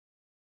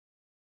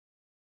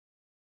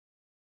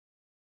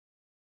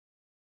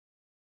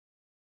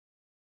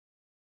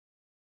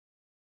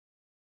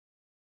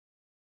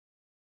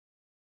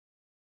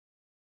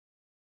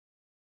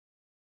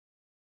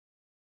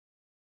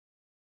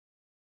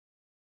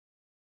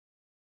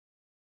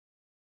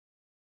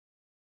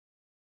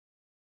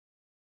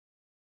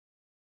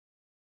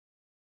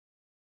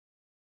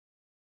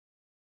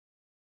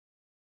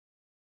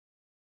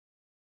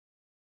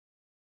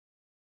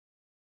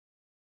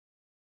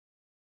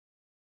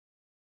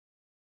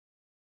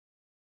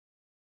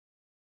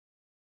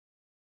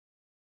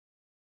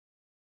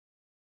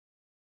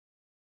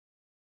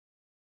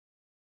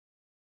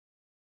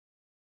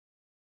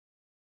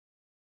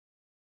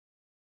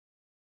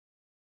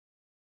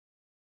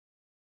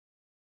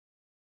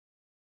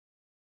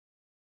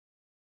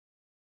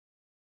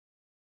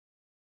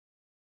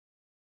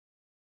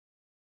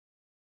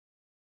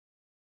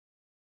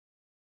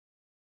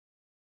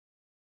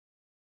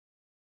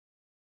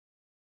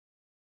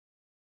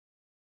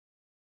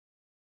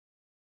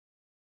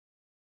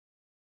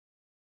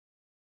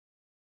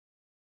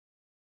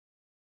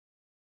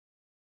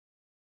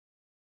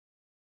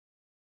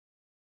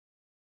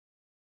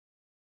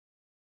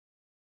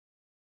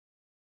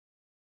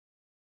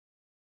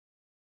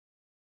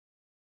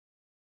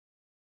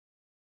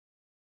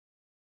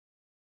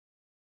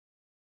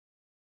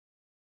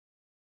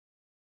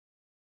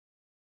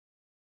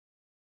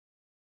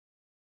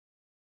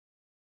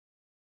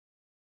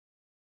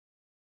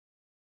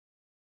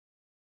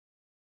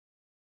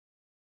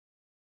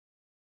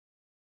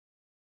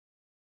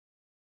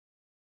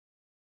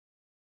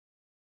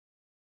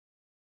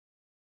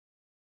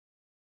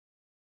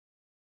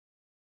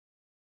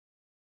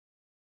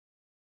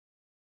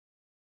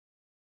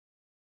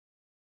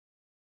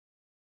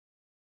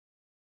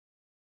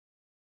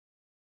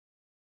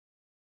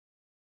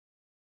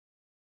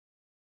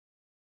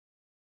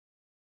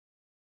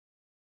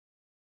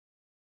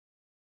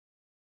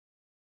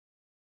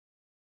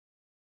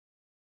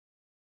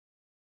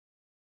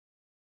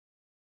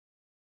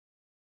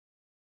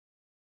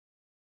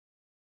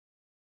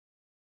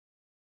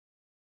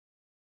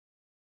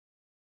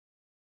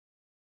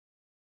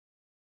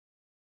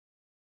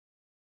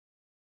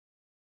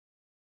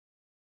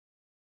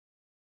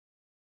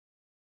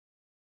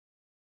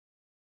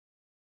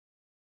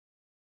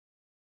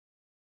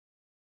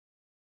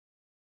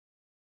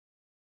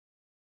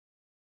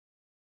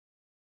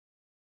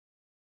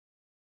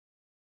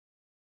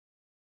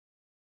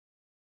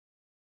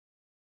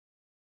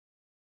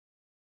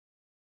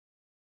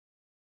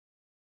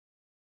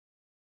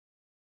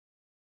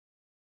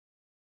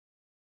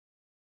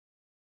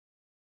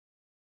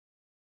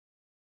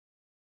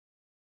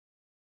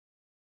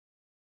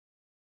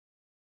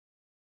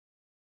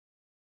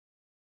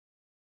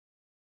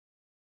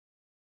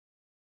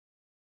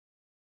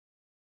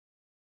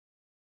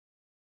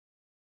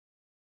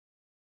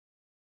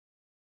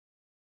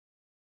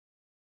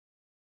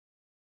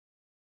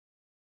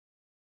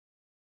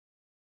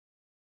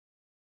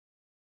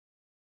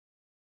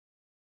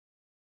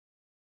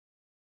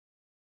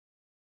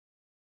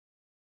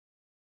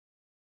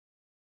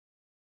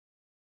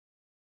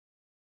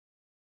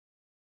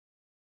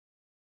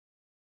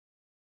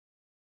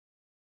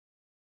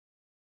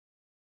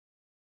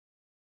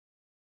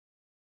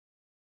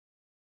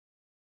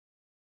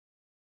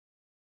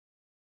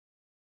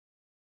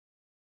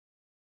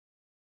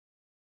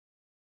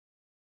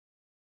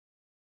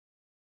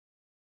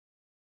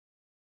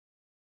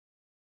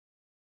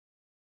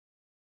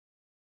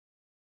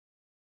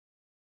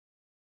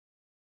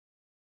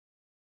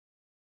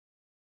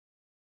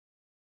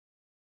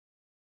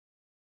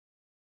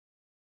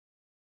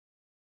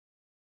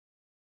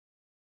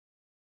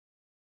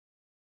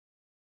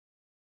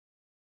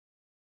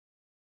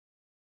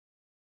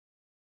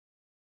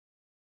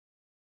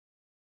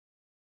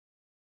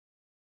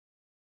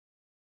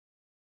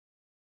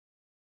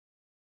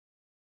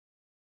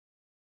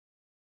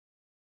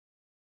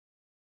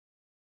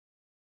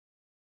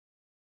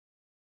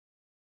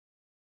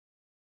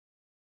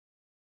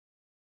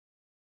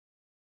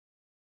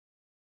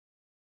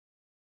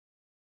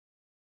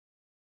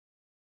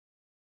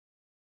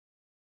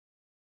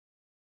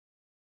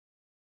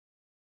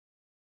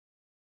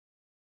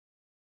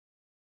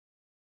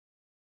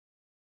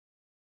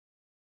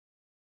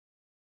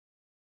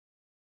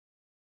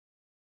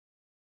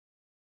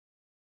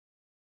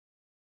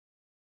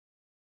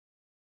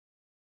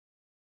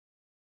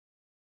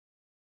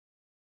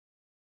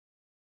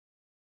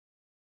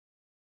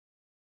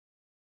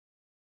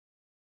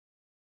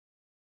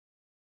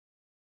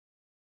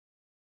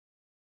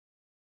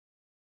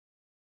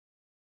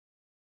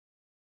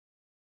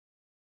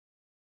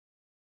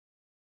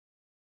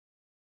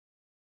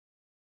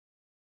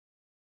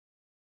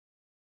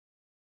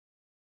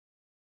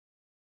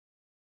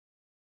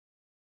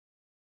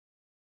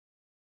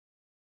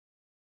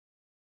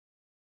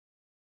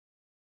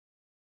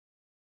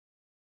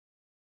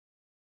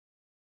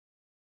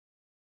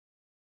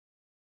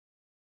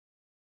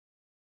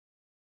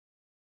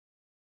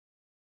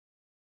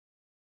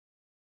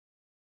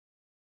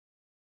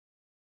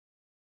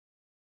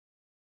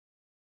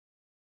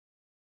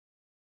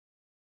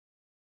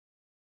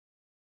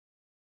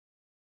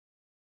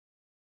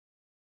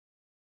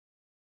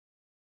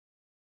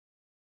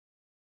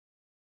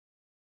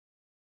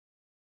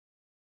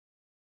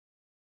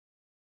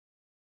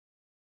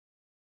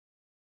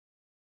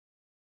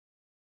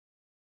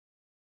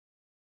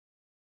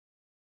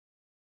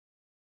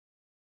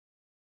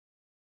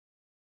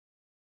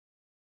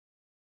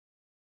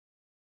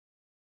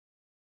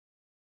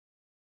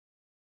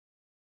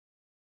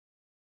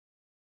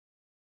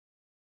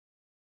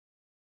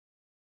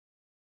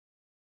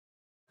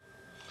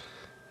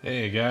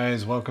Hey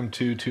guys, welcome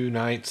to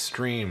tonight's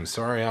stream.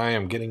 Sorry I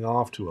am getting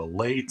off to a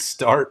late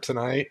start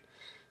tonight,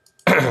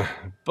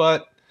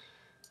 but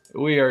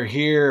we are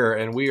here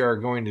and we are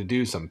going to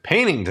do some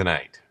painting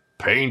tonight.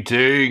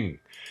 Painting!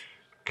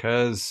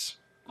 Because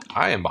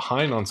I am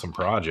behind on some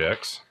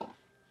projects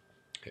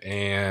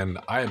and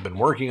I have been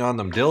working on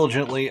them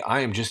diligently.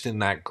 I am just in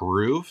that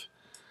groove.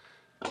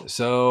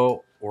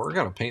 So we're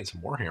going to paint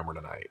some Warhammer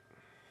tonight.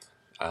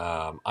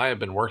 I have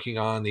been working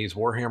on these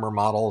Warhammer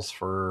models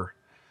for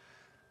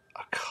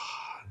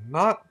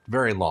not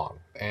very long,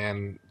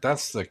 and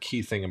that's the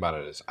key thing about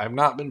it is I've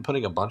not been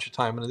putting a bunch of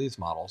time into these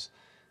models.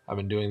 I've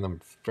been doing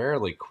them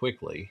fairly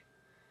quickly,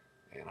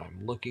 and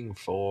I'm looking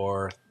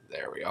for,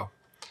 there we go.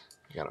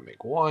 I gotta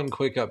make one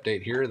quick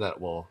update here that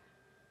will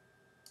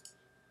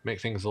make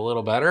things a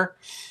little better.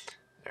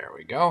 There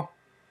we go.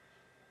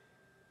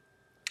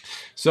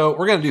 So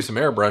we're gonna do some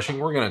airbrushing.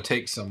 We're gonna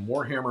take some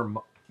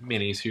Warhammer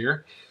minis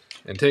here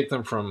and take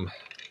them from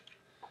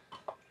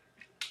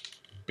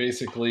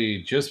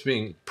basically just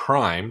being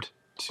primed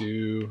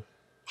to,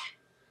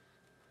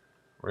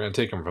 we're going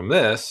to take them from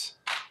this,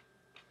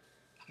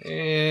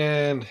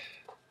 and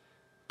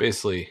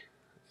basically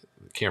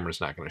the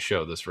camera's not going to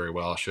show this very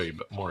well. I'll show you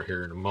more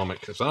here in a moment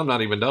because I'm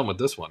not even done with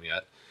this one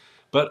yet.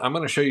 But I'm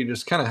going to show you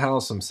just kind of how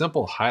some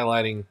simple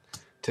highlighting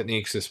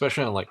techniques,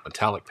 especially on like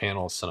metallic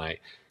panels tonight,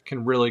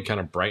 can really kind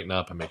of brighten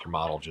up and make your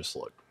model just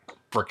look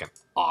freaking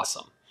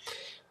awesome.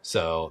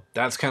 So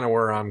that's kind of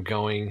where I'm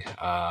going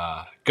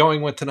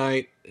with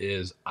tonight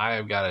is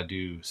I've got to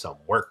do some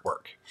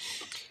work.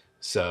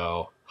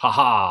 So,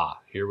 haha,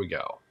 here we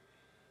go.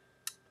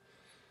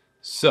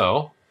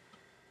 So,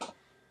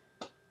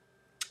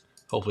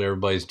 hopefully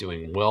everybody's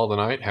doing well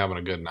tonight, having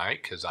a good night,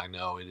 because I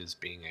know it is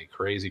being a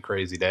crazy,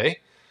 crazy day.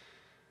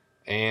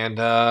 And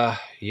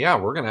yeah,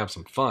 we're going to have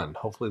some fun.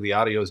 Hopefully the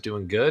audio is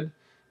doing good,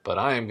 but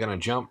I am going to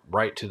jump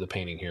right to the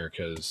painting here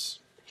because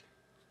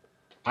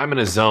I'm in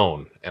a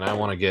zone and I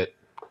want to get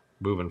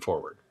moving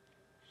forward.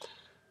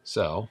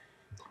 So,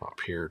 up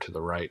here to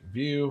the right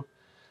view,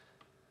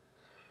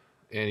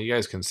 and you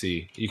guys can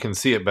see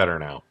it better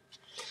now.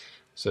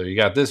 So you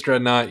got this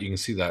dreadnought, you can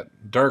see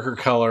that darker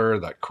color,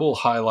 that cool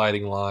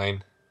highlighting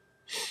line.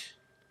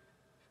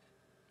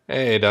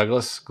 Hey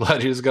Douglas,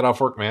 glad you just got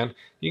off work, man.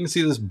 You can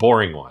see this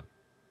boring one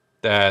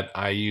that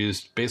I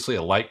used basically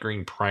a light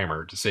green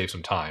primer to save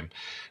some time.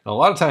 Now, a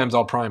lot of times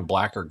I'll prime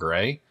black or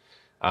gray.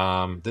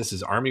 This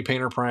is Army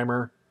Painter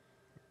primer.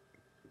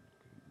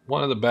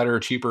 One of the better,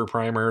 cheaper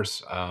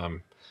primers.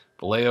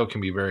 Vallejo can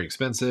be very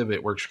expensive.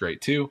 It works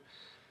great too.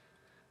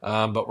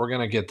 But we're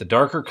going to get the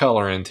darker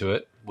color into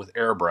it with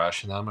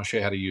airbrush, and then I'm going to show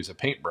you how to use a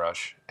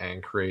paintbrush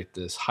and create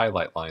this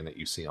highlight line that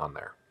you see on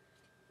there.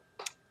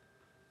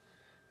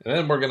 And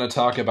then we're going to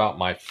talk about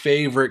my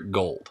favorite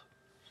gold,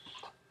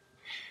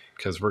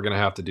 because we're going to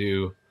have to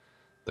do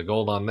the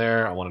gold on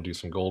there. I want to do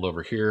some gold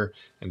over here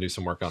and do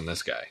some work on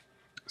this guy.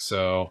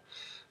 So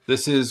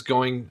this is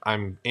going,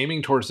 I'm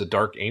aiming towards the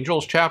Dark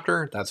Angels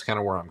chapter. That's kind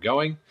of where I'm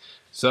going.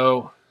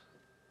 So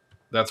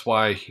that's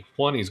why,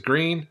 one, he's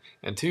green,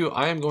 and two,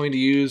 I am going to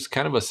use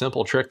kind of a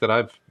simple trick that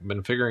I've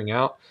been figuring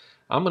out.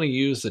 I'm going to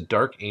use the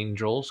Dark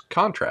Angels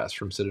contrast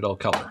from Citadel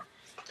Color.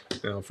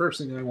 Now, first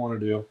thing I want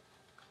to do,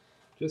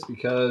 just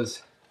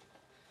because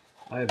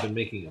I have been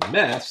making a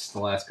mess the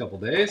last couple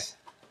days,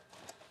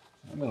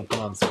 I'm going to put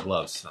on some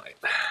gloves tonight.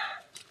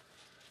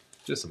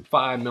 Just some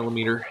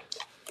 5mm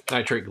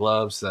nitrate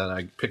gloves that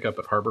I pick up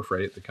at Harbor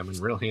Freight. They come in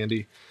real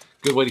handy.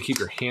 Good way to keep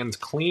your hands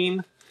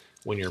clean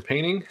when you're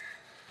painting.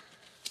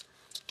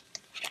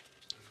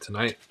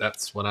 Tonight,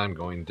 that's what I'm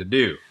going to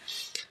do.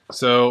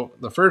 So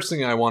the first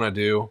thing I want to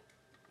do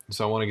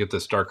is I want to get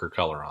this darker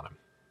color on him.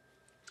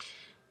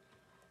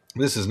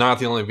 This is not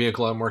the only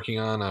vehicle I'm working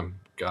on. I've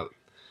got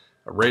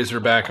a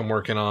Razorback I'm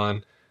working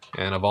on,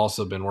 and I've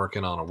also been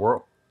working on a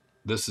Whirl.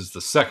 This is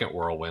the second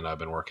Whirlwind I've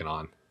been working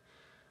on.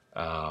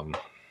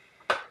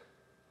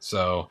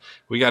 So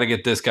we got to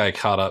get this guy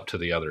caught up to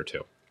the other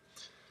two.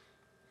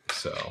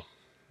 So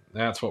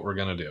that's what we're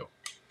going to do.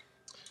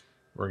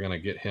 We're going to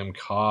get him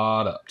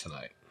caught up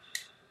tonight,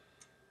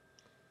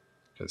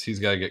 because he's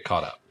got to get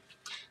caught up.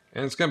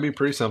 And it's going to be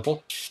pretty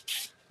simple.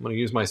 I'm going to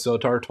use my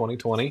Sotar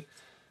 2020.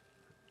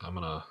 I'm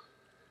going to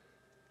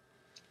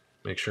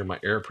make sure my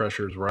air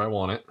pressure is where I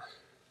want it,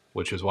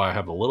 which is why I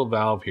have a little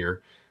valve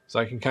here, so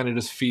I can kind of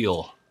just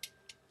feel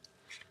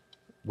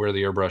where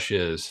the airbrush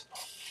is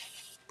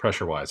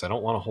pressure-wise. I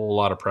don't want a whole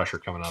lot of pressure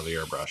coming out of the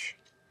airbrush.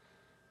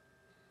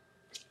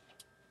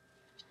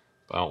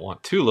 But I don't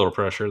want too little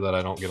pressure that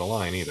I don't get a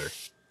line either.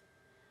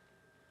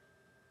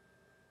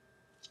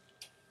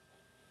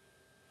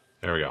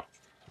 There we go.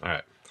 All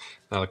right.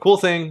 Now the cool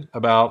thing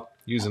about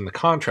using the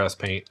contrast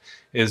paint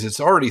is it's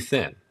already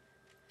thin.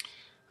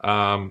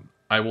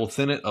 I will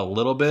thin it a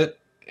little bit,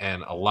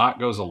 and a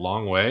lot goes a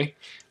long way.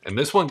 And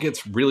this one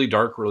gets really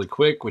dark really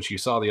quick, which you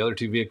saw the other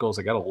two vehicles.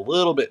 I got a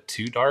little bit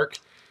too dark.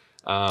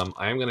 I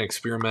am going to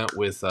experiment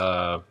with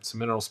some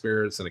mineral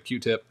spirits and a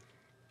Q-tip.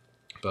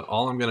 But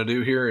all I'm going to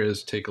do here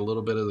is take a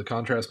little bit of the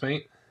contrast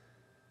paint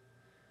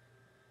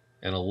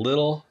And a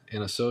little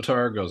in a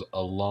Sotar goes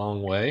a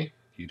long way.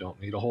 You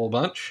don't need a whole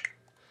bunch.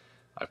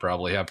 I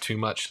probably have too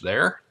much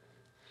there.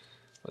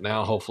 But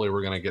now hopefully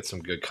we're going to get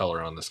some good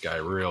color on this guy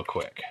real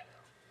quick.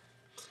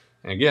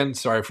 And again,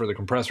 sorry for the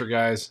compressor,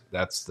 guys.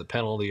 That's the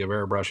penalty of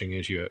airbrushing,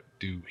 is you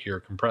do hear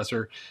a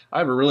compressor. I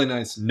have a really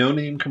nice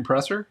no-name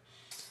compressor.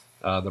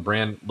 The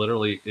brand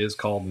literally is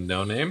called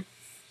No Name.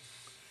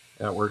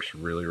 That works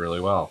really, really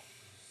well.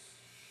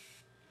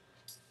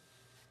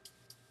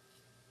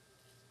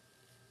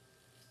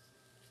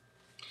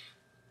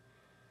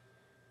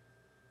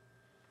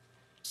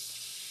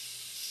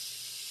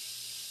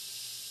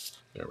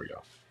 There we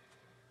go.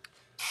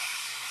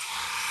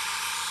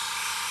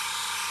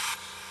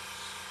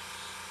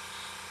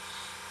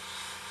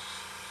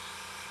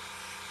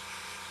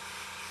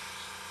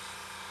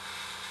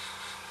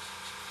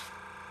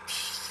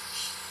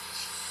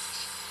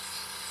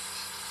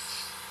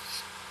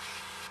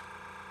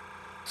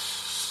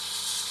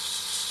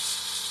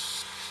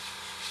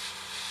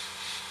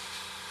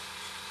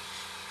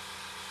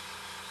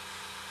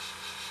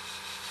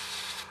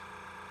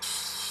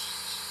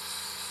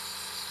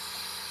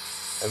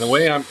 And the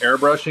way I'm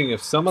airbrushing,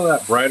 if some of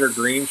that brighter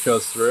green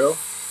shows through,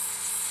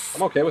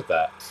 I'm okay with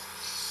that.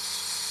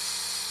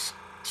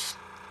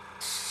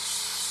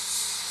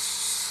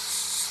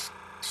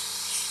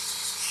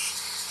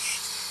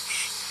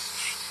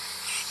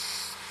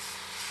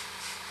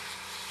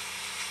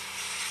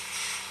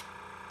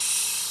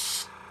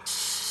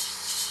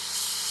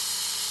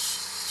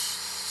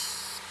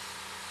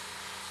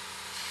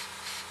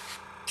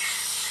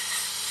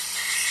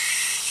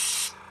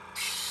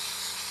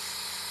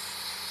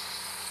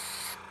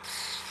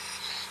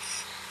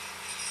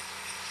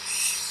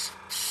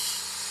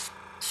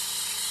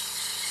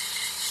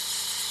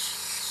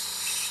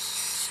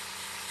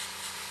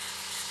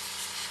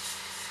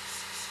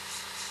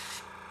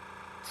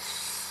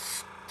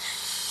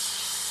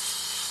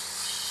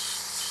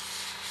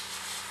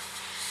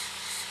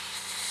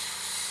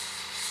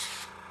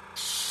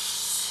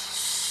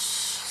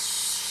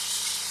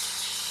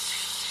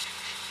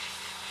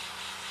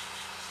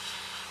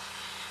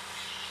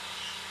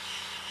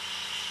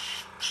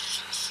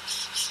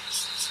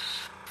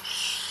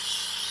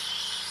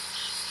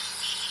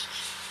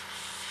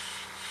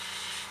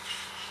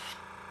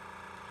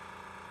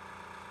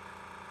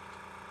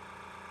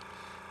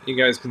 You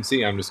guys can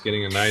see I'm just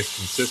getting a nice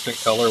consistent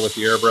color with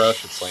the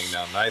airbrush. It's laying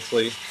down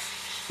nicely.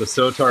 The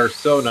Sotar is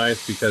so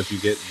nice because you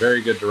get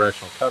very good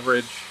directional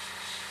coverage.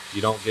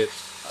 You don't get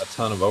a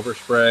ton of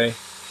overspray,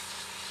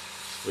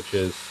 which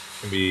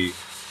can be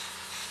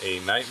a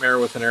nightmare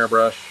with an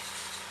airbrush.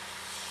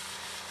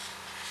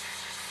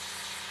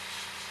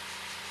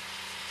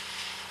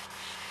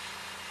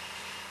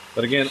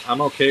 But again,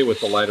 I'm okay with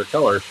the lighter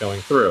color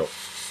showing through.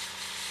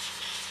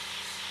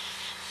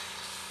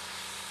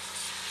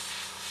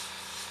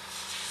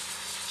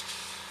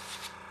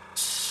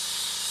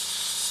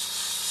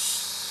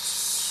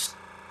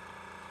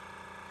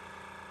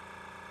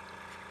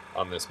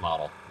 On this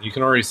model, you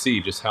can already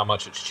see just how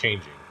much it's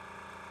changing.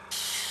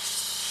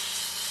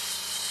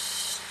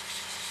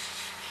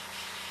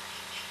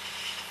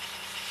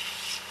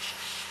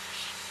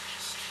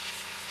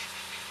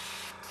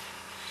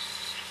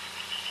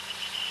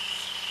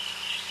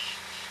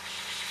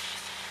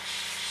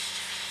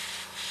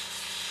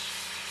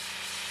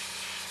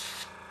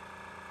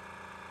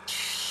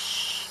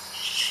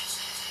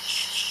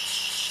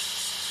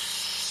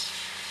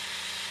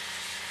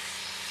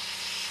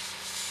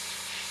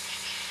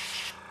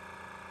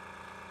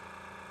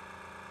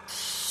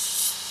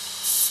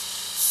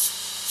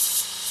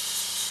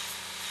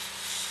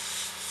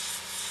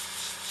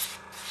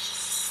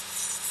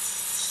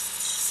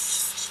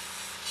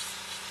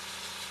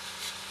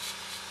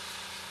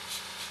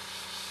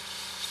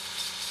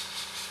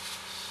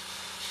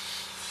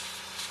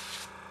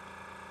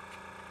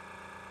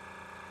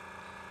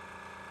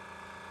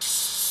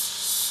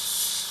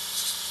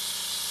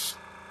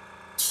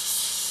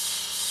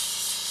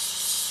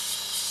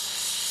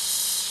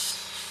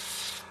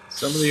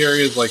 Some of the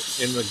areas, like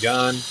in the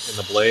gun, in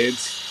the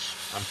blades,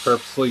 I'm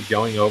purposely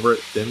going over it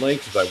thinly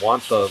because I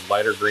want the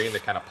lighter green to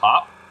kind of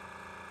pop.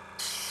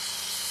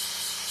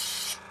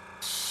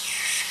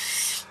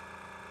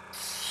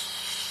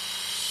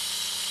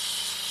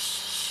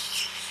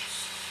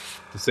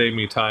 To save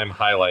me time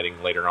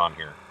highlighting later on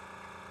here.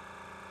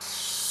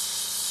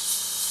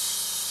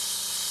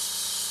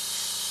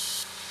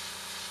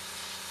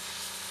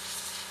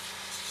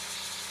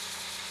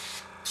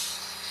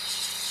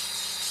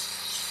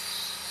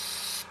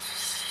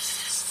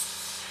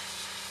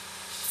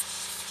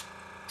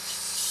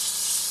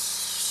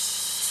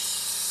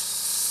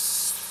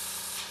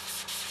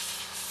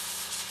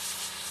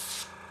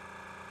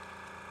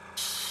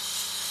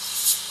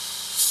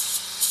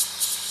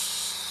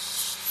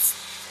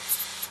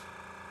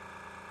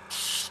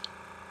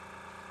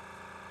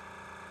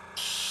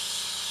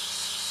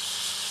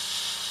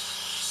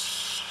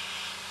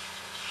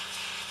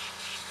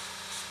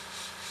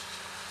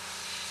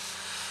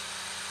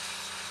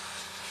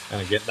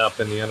 Kind of getting up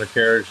in the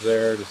undercarriage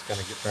there, just kind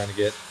of trying to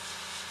get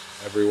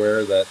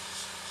everywhere that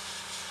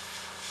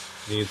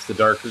needs the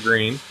darker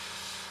green.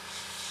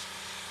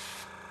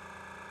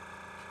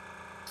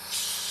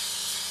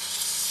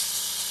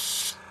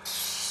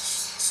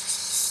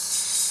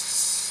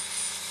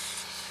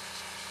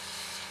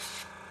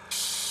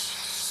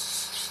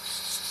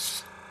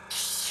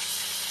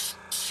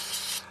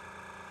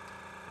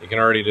 You can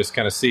already just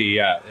kind of see,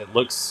 yeah, it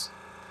looks,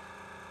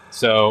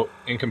 so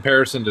in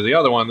comparison to the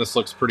other one, this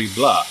looks pretty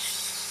blah.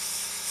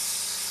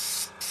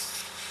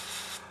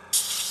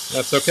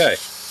 That's okay,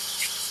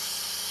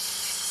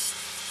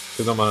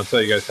 because I'm going to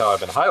tell you guys how I've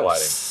been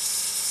highlighting.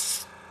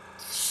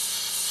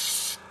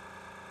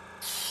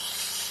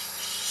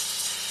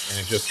 And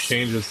it just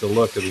changes the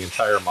look of the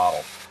entire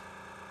model.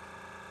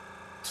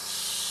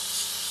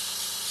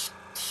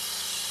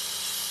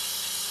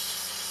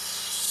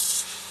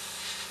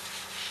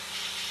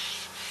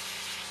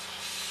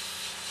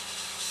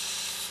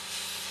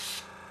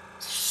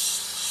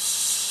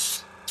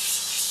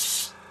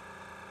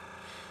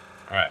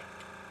 Alright,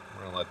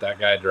 we're going to let that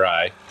guy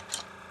dry.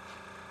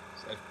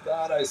 So I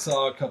thought I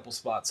saw a couple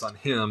spots on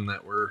him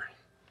that were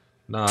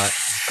not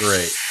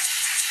great.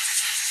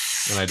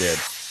 And I did.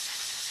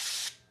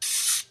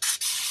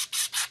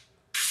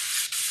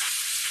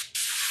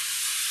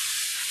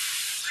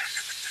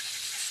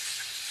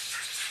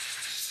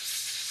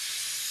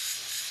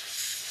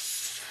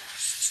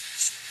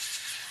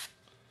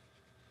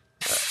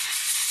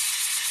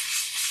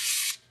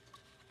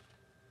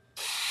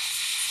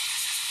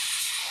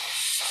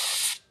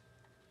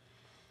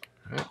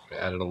 Alright,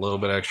 added a little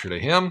bit extra to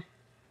him.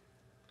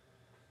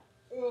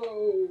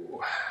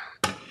 Oh,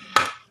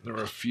 there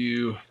were a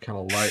few kind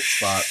of light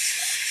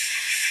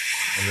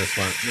spots in this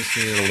one. This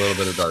needed a little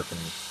bit of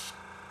darkening.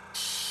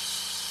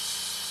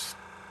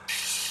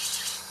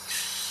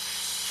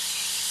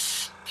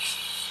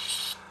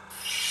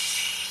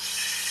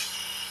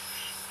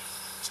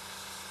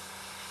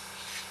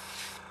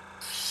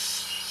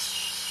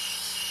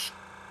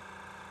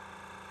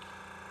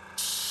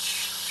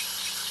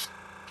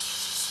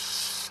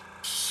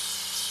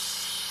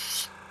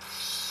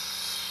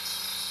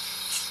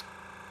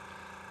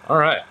 All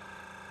right,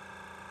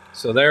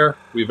 so there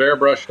we've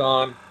airbrushed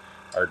on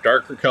our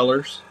darker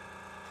colors.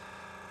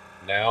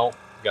 Now,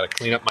 got to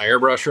clean up my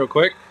airbrush real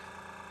quick.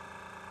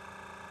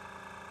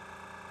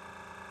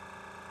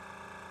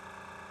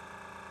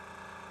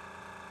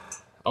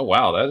 Oh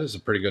wow, that is a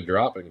pretty good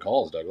drop in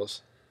calls,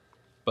 Douglas.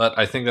 But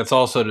I think that's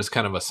also just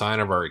kind of a sign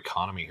of our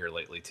economy here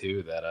lately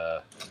too,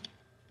 that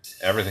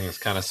everything is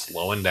kind of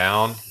slowing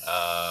down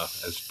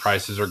as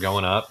prices are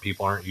going up.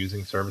 People aren't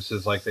using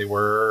services like they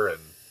were,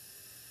 and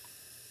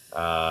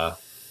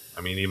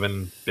I mean,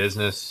 even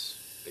business,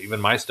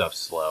 even my stuff's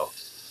slow.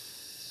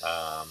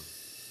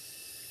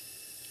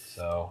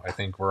 So I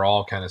think we're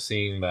all kind of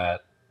seeing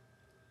that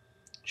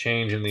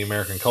change in the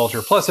American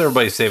culture. Plus,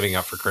 everybody's saving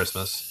up for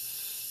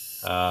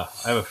Christmas. I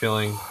have a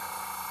feeling,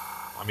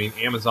 I mean,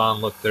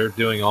 Amazon, look, they're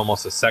doing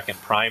almost a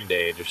second Prime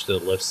Day just to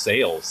lift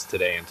sales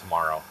today and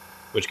tomorrow.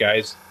 Which,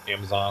 guys,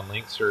 Amazon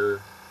links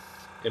are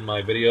in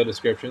my video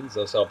descriptions.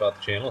 Those help out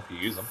the channel if you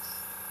use them.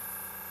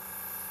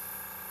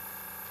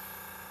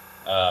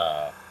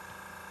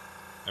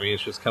 I mean,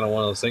 it's just kind of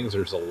one of those things.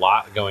 There's a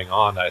lot going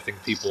on that I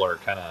think people are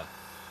kind of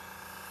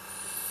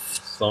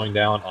slowing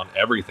down on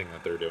everything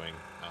that they're doing.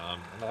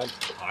 And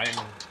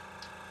I'm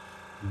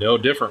no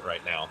different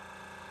right now.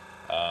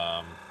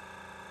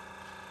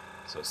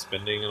 So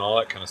spending and all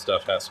that kind of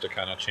stuff has to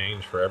kind of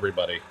change for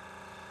everybody.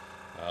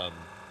 I mean,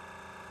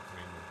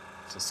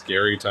 it's a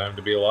scary time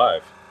to be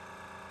alive.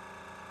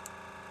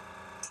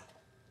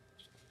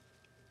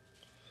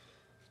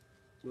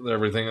 With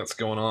everything that's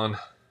going on.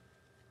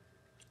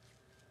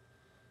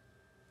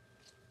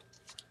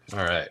 All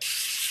right.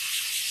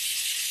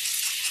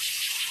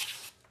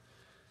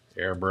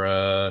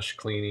 Airbrush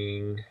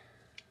cleaning.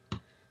 I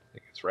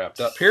think it's wrapped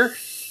up here.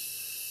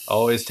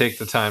 Always take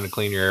the time to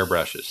clean your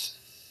airbrushes.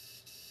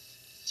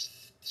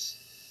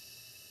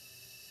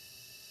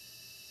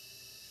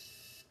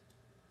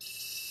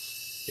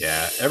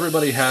 Yeah,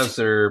 everybody has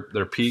their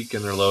peak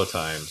and their low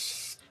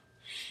times.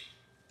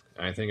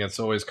 I think it's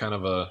always kind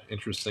of a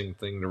interesting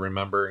thing to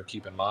remember and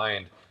keep in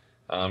mind.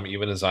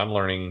 Even as I'm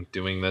learning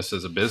doing this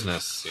as a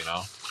business, you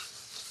know,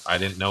 I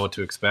didn't know what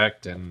to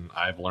expect, and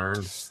I've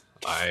learned.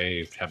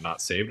 I have not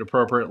saved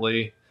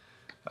appropriately.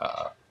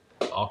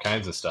 All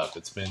kinds of stuff.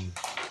 It's been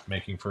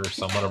making for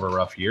somewhat of a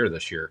rough year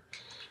this year.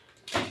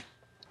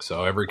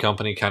 So every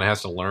company kind of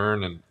has to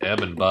learn and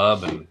ebb and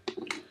bub and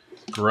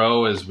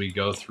grow as we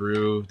go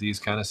through these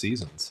kind of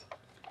seasons.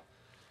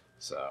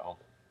 So,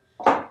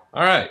 all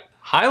right,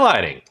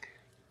 highlighting.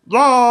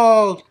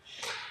 Whoa!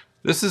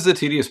 This is the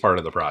tedious part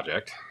of the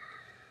project.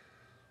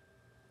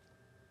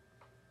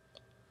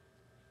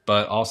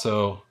 But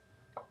also,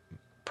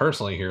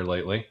 personally here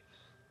lately,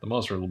 the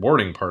most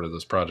rewarding part of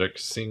this project,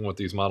 seeing what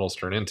these models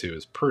turn into,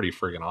 is pretty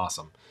friggin'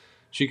 awesome.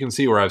 As you can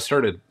see where I've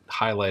started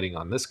highlighting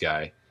on this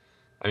guy,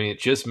 I mean, it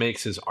just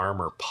makes his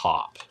armor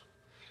pop.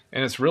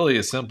 And it's really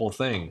a simple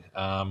thing.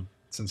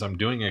 Since I'm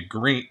doing a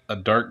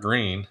dark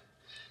green,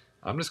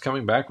 I'm just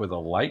coming back with a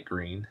light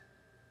green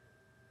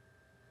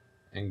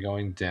and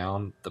going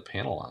down the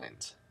panel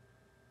lines.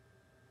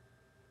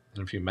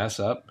 And if you mess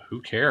up,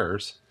 who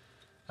cares?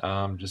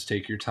 Just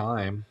take your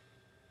time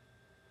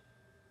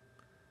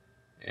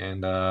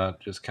and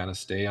just kind of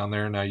stay on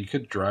there. Now you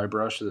could dry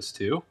brush this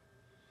too.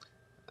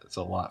 It's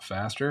a lot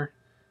faster,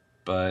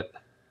 but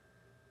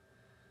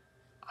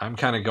I'm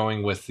kind of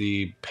going with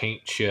the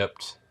paint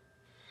chipped.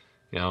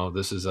 You know,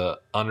 this is a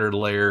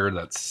underlayer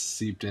that's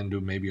seeped into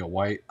maybe a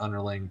white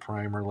underlaying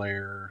primer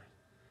layer,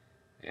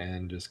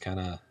 and just kind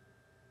of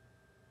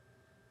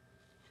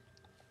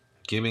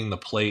giving the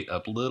plate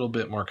a little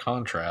bit more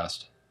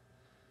contrast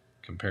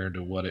compared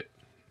to what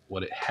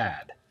it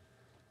had.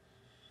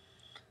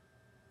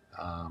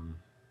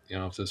 You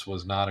know, if this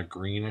was not a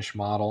greenish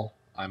model,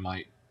 I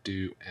might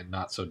do, and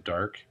not so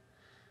dark,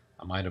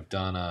 I might have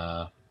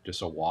done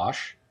just a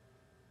wash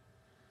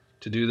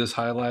to do this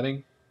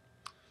highlighting.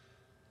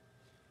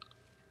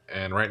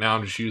 And right now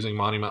I'm just using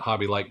Monument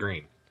Hobby Light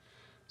Green.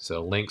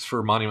 So links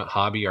for Monument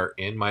Hobby are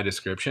in my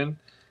description,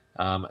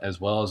 as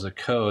well as a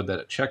code that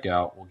at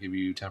checkout will give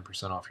you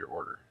 10% off your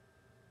order.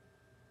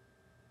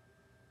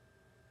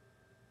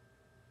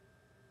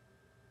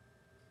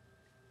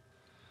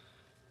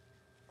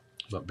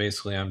 But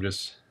basically I'm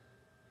just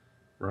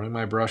running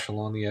my brush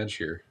along the edge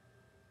here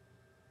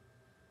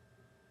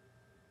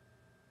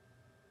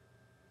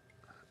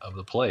of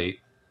the plate,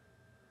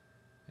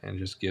 and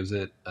just gives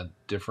it a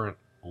different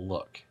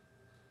look.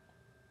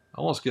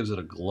 Almost gives it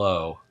a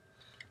glow.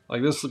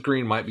 Like, this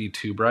green might be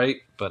too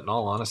bright, but in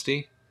all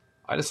honesty,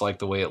 I just like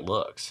the way it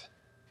looks.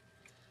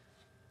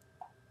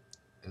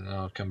 And then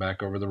I'll come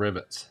back over the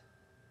rivets.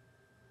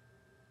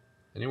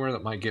 Anywhere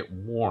that might get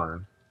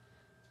worn,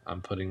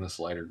 I'm putting this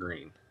lighter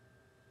green.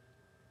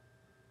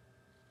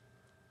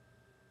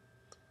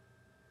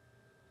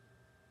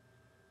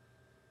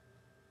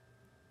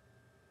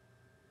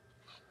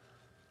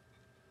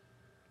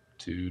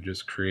 To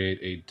just create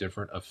a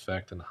different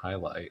effect and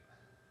highlight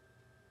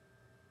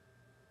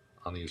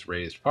on these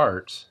raised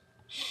parts.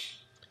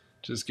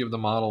 Just give the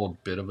model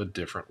a bit of a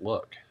different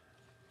look.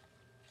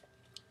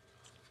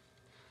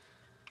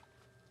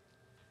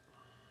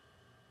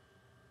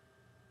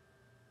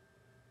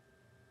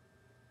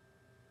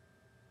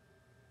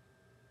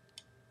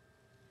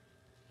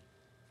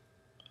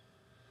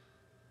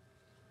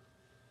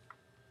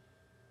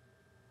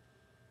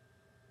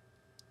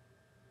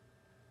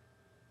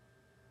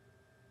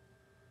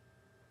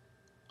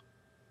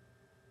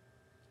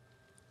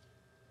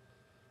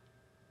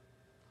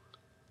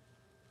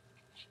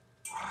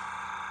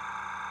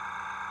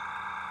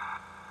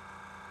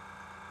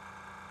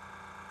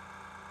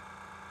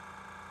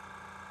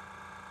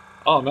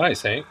 Oh,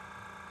 nice, Hank.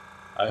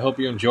 I hope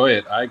you enjoy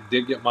it. I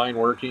did get mine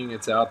working.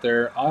 It's out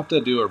there. I'll have to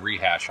do a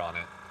rehash on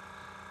it.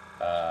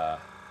 I've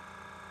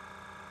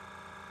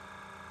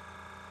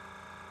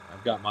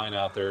got mine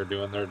out there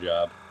doing their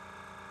job.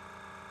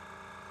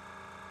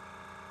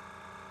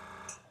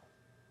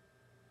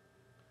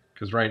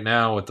 Because right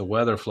now, with the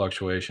weather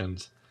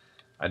fluctuations,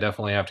 I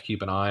definitely have to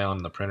keep an eye on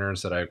the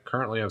printers that I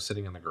currently have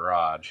sitting in the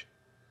garage.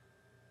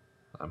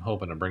 I'm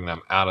hoping to bring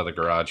them out of the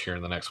garage here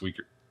in the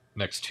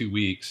next 2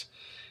 weeks,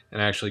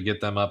 and actually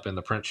get them up in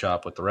the print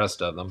shop with the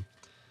rest of them.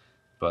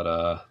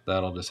 But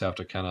that'll just have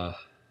to kind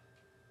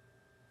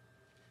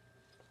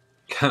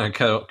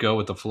of go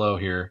with the flow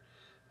here.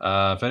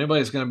 If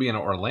anybody's going to be in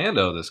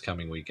Orlando this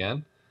coming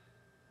weekend,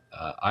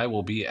 I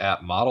will be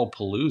at Model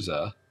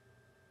Palooza.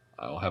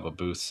 I will have a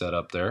booth set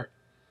up there.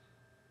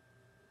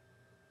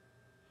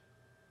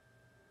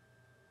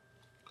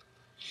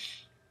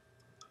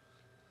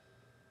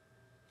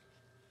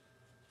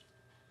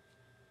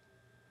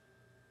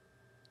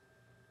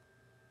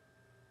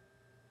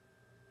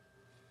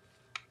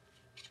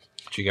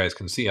 But you guys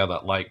can see how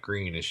that light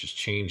green is just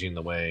changing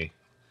the way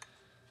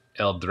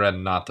El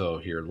Dreadnought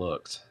here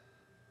looks.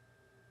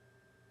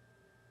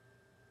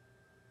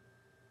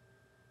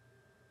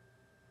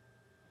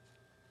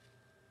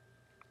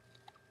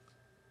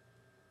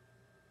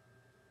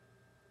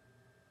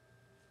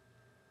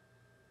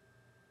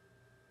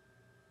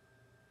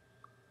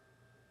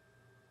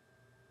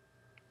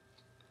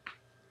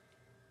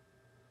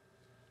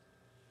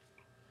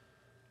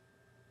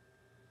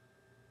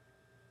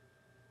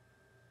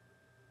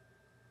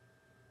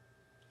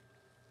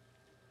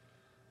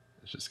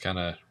 It's just kind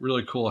of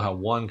really cool how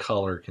one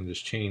color can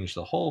just change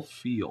the whole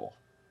feel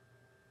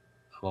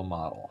of a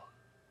model.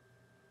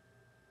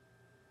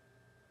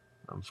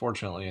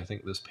 Unfortunately, I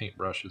think this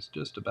paintbrush is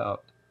just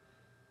about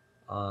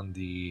on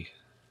the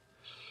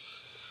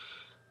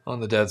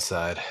dead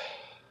side.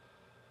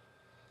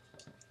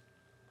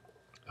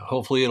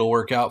 Hopefully it'll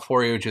work out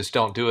for you. Just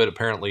don't do it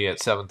apparently at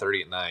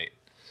 7:30 at night.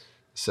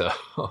 So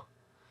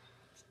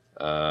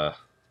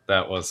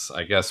that was,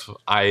 I guess,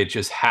 I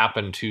just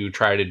happened to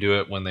try to do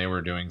it when they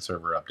were doing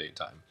server update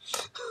time.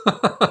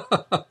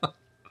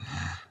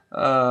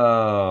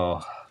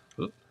 Oh,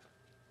 oops.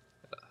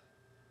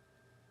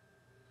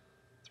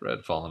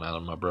 Thread falling out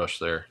of my brush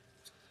there.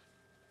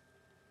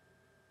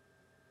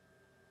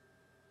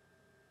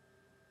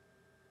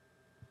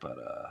 But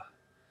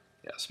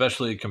Yeah,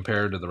 especially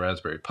compared to the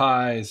Raspberry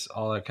Pis,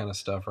 all that kind of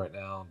stuff right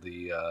now.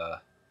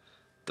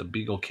 The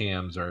Beagle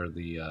cams are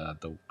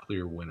the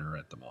clear winner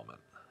at the moment.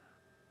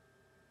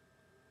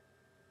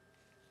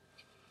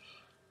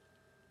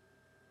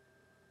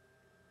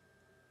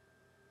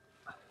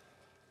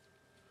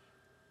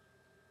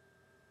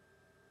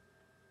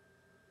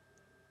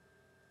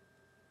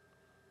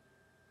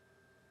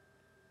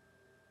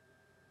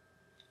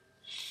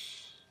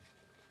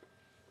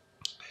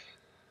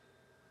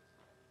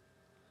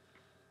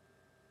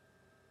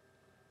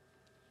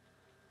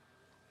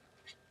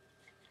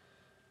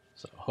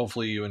 So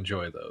hopefully you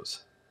enjoy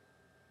those.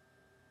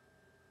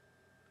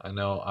 I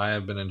know I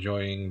have been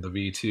enjoying the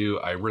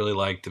V2. I really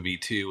like the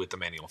V2 with the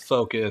manual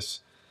focus,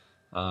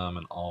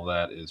 and all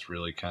that is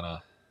really kind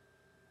of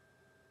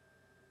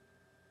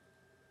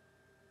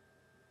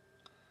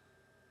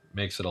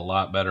makes it a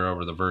lot better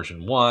over the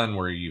version 1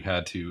 where you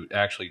had to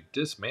actually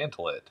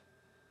dismantle it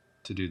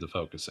to do the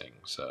focusing.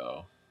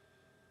 So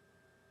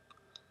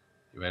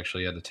you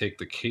actually had to take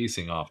the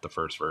casing off the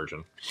first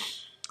version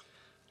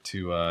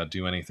to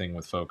do anything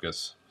with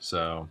focus.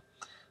 So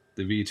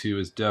the V2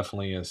 is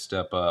definitely a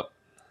step up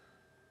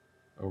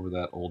over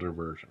that older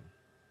version.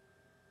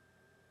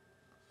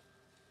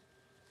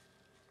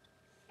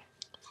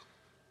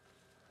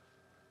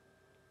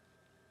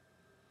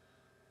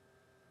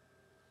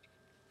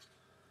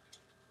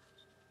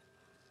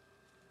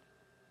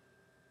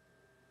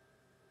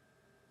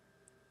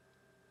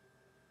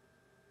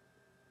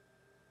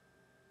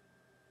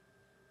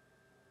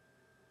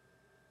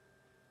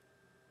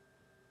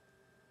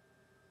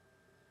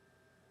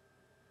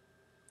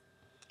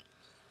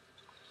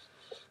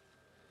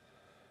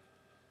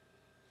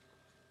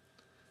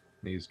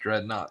 These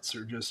dreadnoughts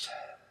are just,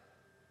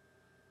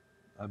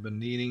 I've been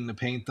needing to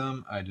paint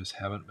them. I just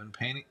haven't been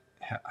painting.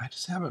 I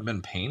just haven't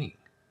been painting.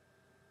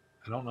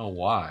 I don't know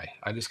why.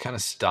 I just kind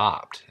of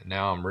stopped. And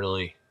now I'm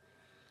really,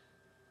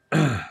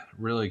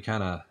 really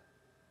kind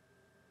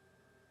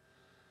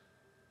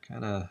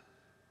of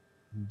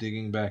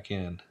digging back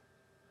in.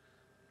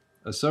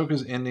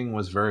 Ahsoka's ending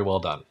was very well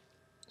done.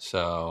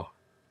 So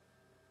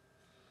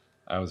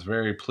I was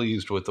very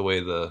pleased with the way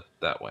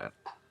that went.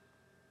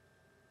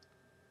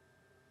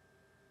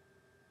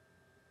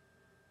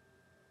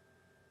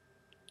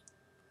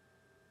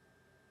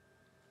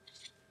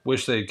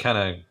 Wish they'd kind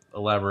of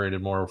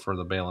elaborated more for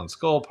the Balin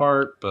skull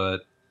part,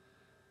 but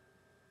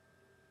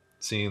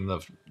seeing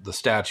the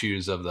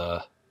statues of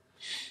the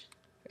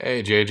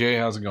hey JJ,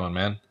 how's it going,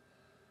 man?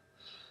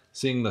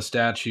 Seeing the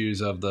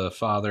statues of the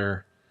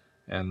father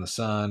and the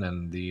son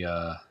and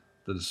the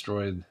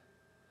destroyed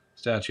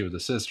statue of the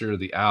sister,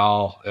 the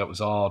owl, it was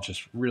all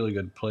just really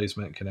good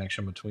placement and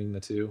connection between the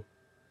two.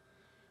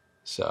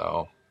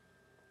 So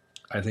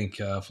I think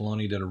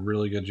Filoni did a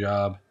really good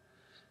job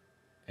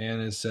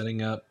and is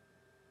setting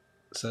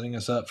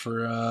us up for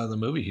the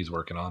movie he's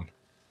working on.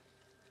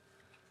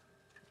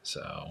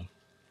 So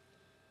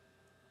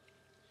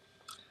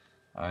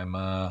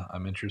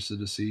I'm interested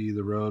to see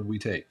the road we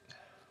take.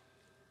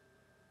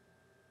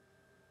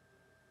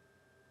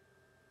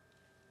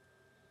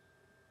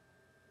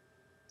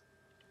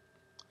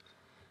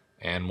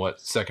 And what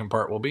second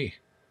part will be.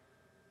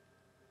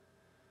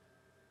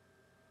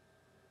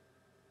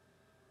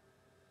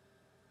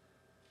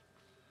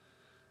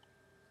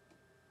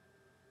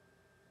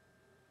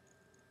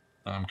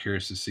 I'm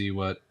curious to see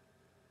what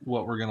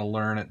we're going to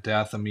learn at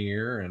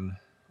Dathomir and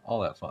all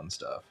that fun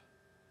stuff.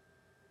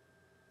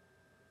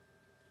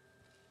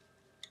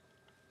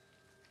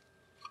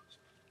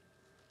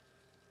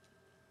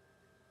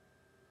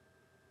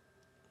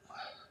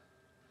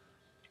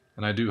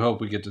 And I do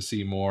hope we get to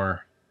see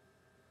more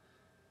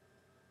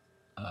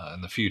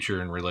in the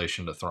future in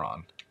relation to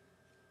Thrawn.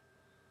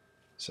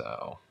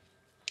 So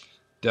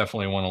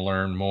definitely want to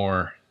learn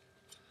more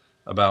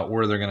about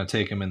where they're going to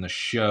take him in the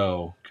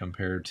show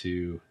compared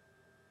to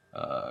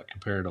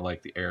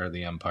like the Heir of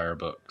the Empire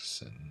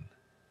books and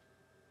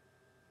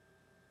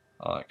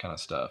all that kind of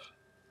stuff.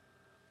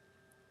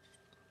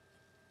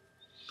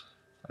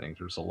 I think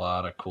there's a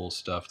lot of cool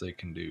stuff they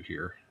can do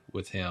here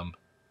with him,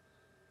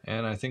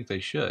 and I think they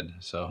should.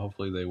 So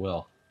hopefully they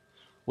will.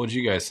 What did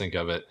you guys think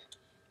of it?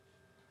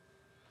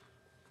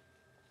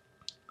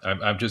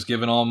 I've just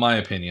given all my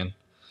opinion.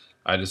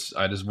 I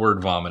just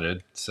word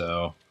vomited.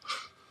 So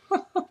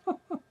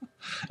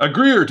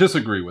agree or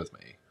disagree with me.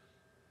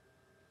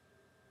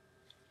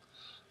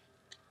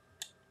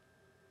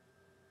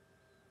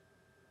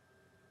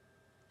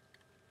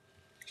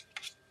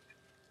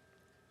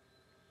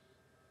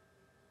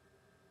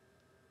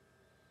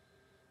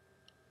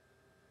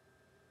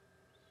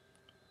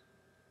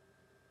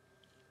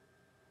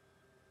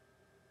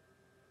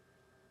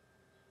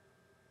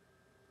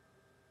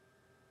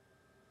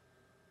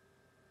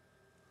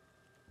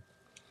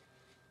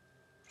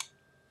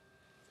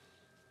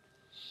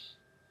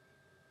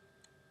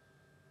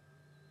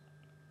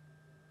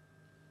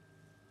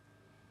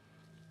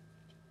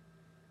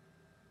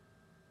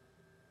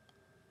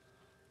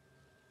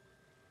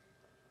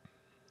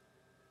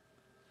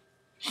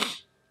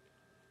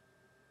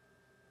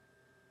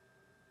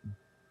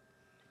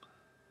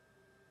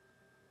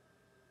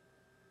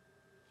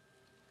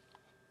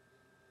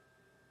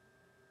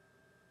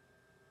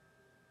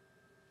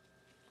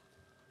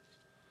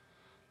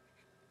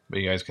 But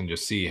you guys can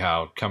just see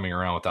how coming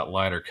around with that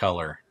lighter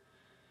color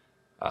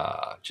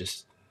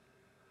just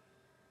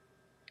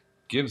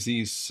gives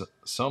these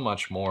so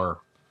much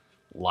more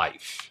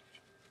life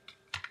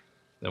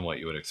than what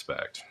you would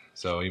expect.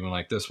 So even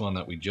like this one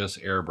that we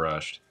just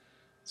airbrushed,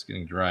 it's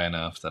getting dry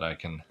enough that I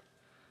can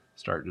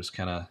start just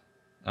kind of,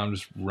 I'm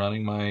just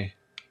running my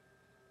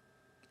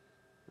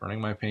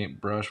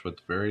paintbrush with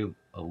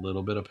a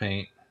little bit of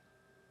paint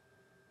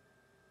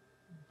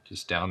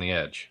just down the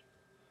edge,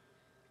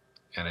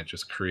 and it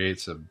just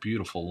creates a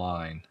beautiful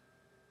line.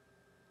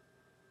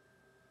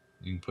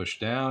 You can push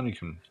down, you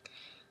can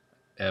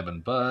ebb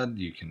and bud,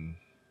 you can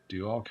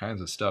do all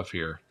kinds of stuff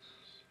here,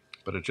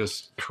 but it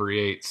just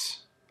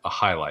creates a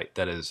highlight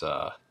that is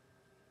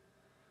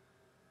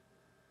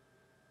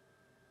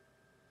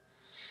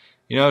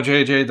you know,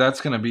 JJ,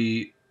 that's going to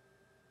be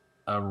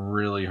a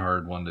really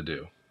hard one to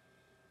do.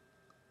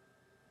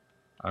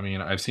 I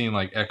mean, I've seen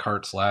like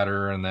Eckhart's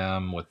Ladder and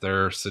them with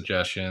their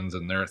suggestions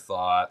and their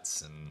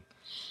thoughts, and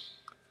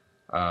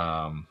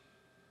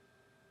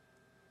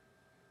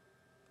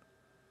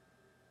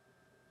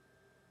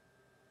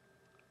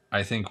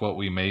I think what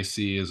we may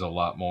see is a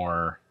lot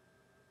more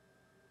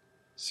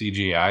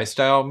CGI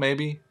style,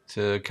 maybe,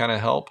 to kind of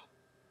help.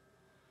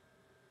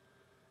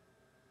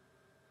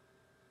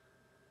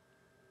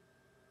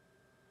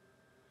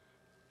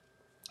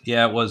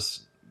 Yeah, it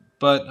was.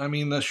 But, I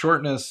mean, the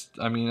shortness,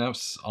 I mean,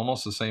 that's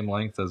almost the same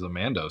length as a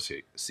Mando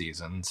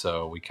season,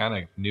 so we kind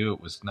of knew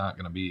it was not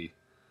going to be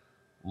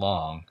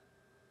long.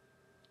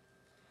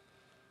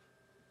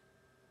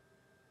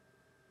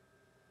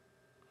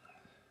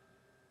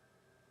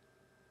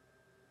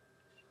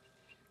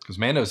 Because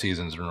Mando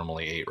seasons are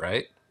normally 8,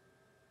 right?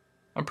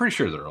 I'm pretty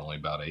sure they're only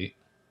about 8.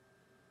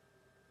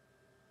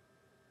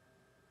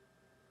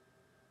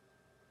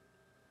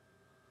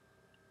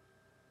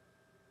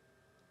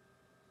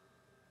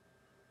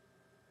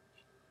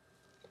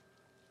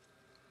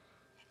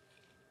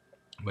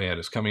 But yeah,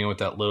 just coming in with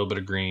that little bit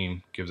of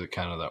green gives it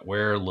kind of that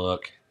wear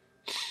look.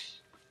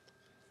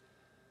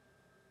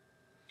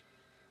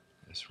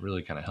 This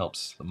really kind of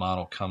helps the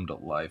model come to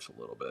life a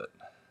little bit.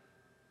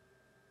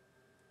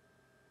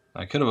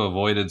 I could have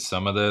avoided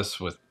some of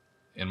this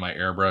in my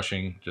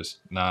airbrushing, just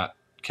not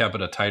kept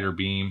it a tighter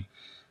beam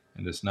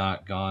and just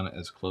not gone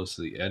as close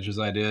to the edge as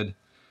I did,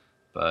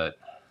 but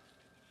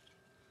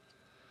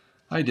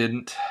I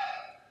didn't.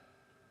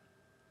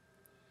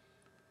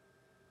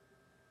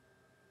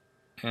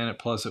 And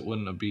plus it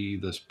wouldn't be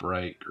this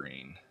bright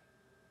green.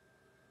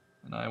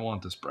 And I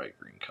want this bright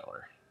green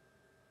color.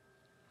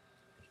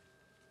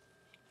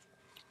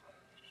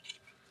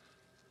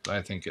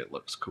 I think it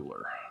looks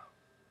cooler.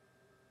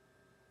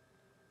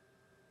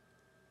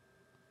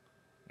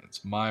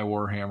 It's my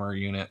Warhammer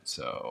unit,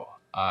 so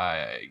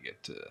I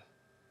get to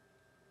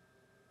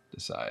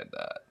decide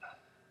that.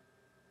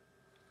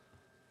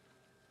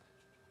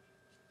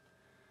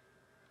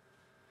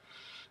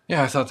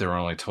 Yeah, I thought they were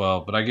only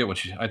 12, but I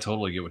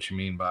totally get what you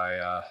mean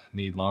by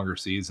need longer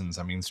seasons.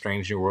 I mean,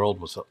 Strange New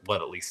World was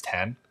what, at least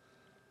 10?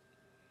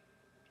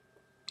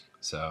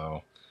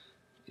 So,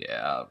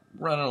 yeah,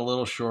 running a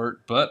little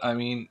short, but I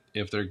mean,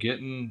 if they're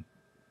getting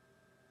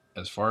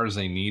as far as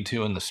they need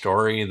to in the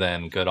story,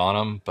 then good on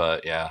them,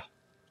 but yeah.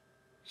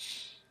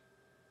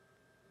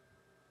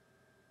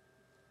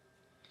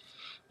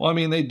 Well, I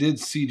mean, they did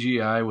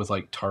CGI with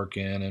like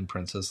Tarkin and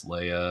Princess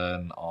Leia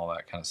and all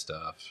that kind of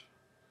stuff.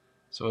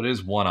 So it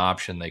is one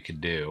option they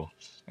could do.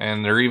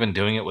 And they're even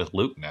doing it with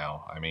Luke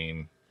now. I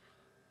mean,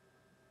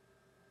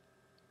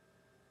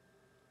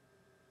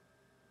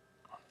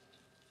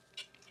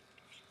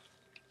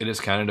 it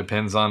just kind of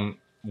depends on,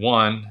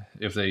 one,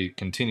 if they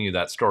continue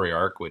that story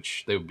arc,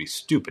 which they would be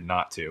stupid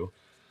not to.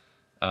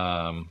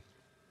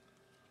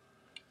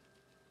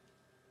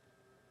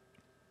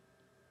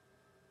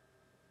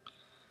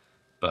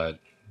 But,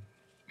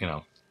 you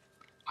know,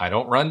 I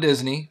don't run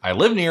Disney. I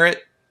live near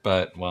it,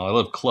 but, well, I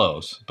live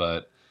close,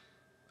 but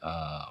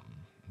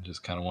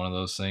just kind of one of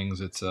those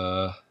things. It's,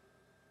 I'm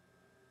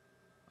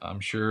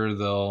sure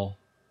they'll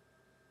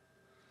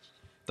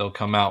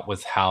come out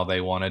with how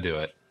they want to do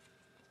it.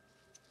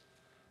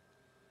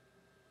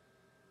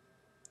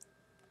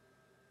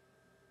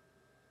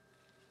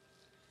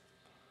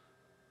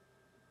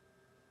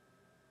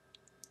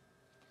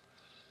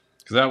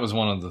 Because that was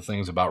one of the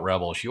things about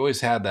Rebels. She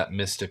always had that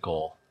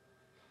mystical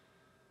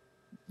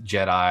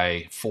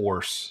Jedi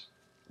Force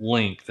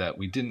link that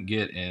we didn't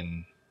get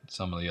in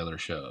some of the other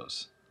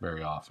shows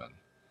very often.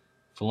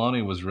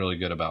 Filoni was really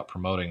good about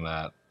promoting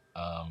that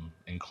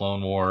in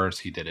Clone Wars.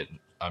 He did it.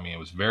 I mean, it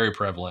was very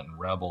prevalent in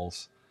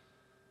Rebels.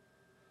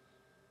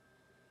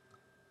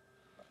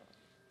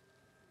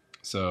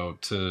 So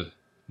to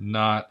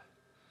not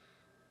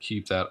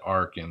keep that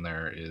arc in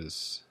there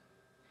is,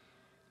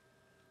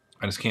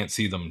 I just can't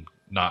see them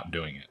not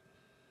doing it.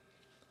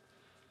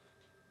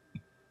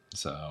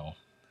 So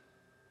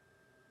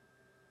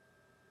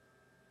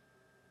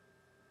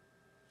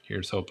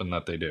here's hoping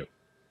that they do.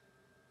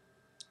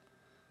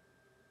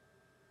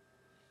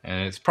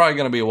 And it's probably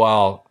going to be a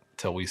while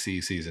till we see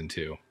season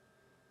 2.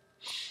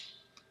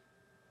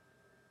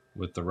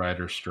 with the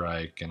rider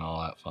strike and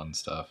all that fun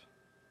stuff.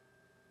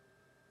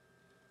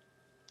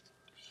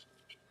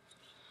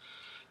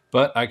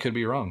 But I could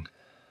be wrong.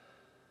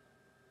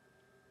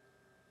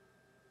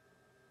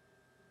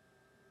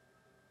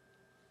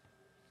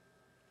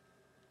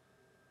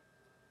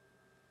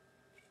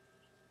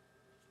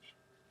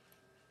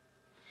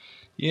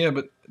 Yeah,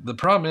 but the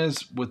problem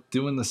is with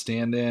doing the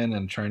stand-in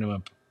and trying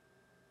to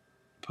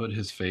put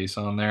his face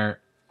on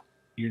there,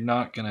 you're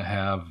not going to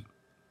have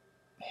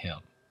him.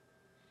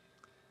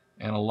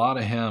 And a lot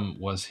of him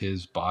was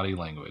his body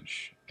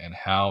language and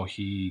how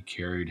he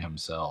carried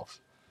himself.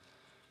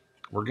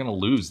 We're going to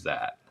lose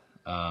that.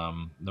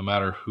 No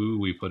matter who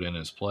we put in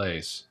his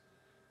place,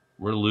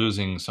 we're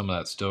losing some of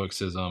that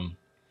stoicism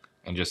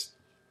and just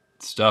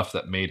stuff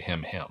that made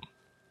him him.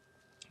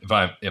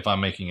 If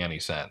I'm making any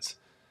sense.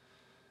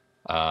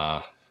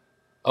 Oh,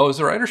 is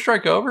the writer's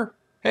strike over?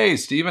 Hey,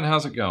 Steven,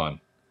 how's it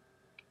going?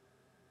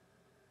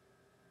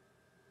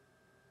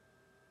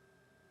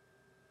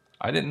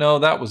 I didn't know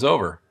that was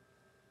over.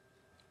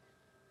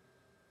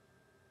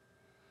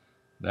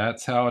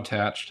 That's how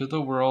attached to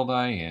the world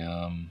I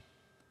am.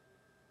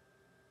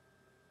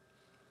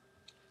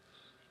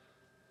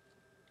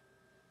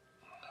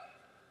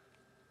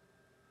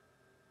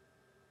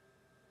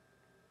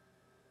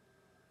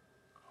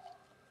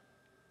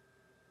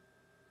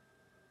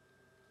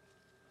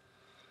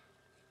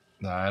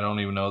 I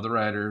don't even know the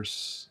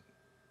writers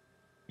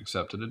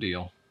accepted a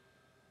deal.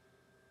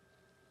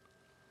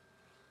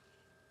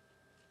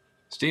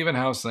 Steven,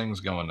 how's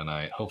things going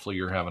tonight? Hopefully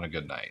you're having a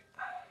good night.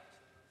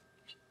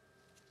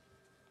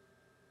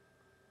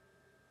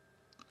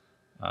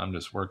 I'm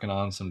just working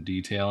on some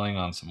detailing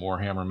on some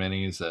Warhammer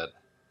minis that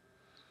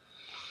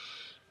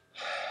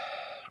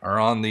are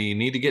on the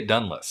need to get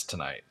done list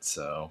tonight.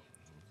 So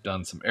I've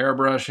done some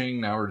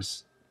airbrushing. Now we're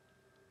just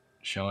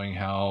showing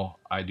how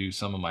I do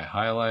some of my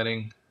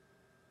highlighting.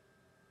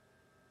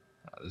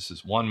 This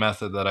is one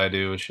method that I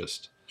do. It's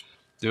just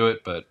do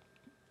it, but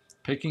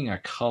picking a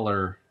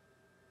color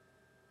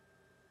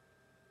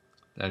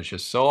that is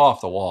just so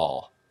off the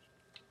wall.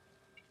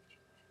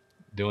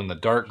 Doing the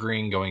dark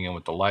green, going in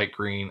with the light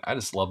green. I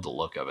just love the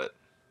look of it.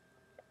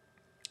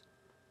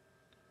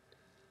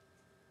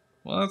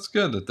 Well, that's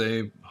good that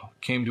they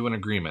came to an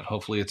agreement.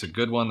 Hopefully it's a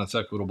good one that's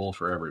equitable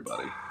for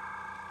everybody.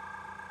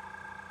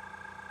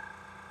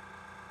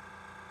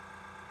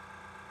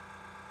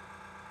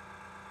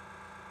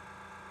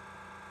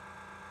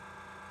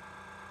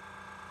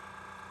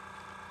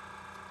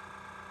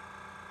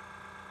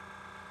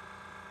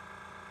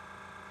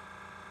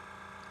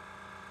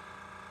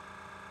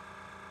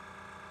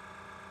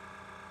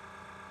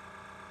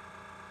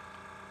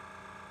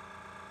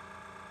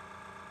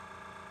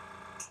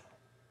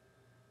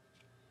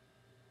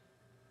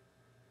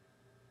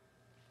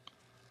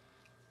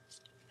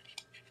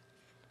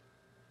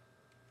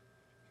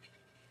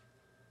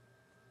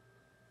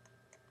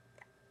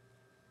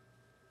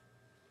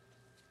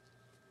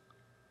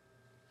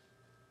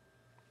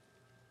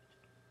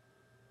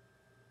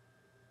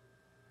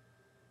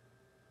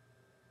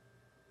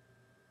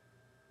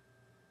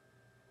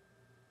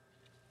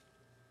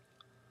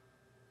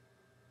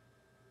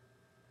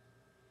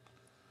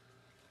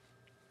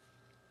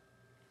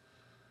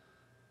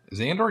 Is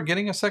Andor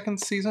getting a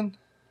second season?